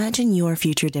 Imagine your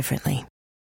future differently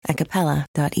at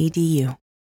capella.edu.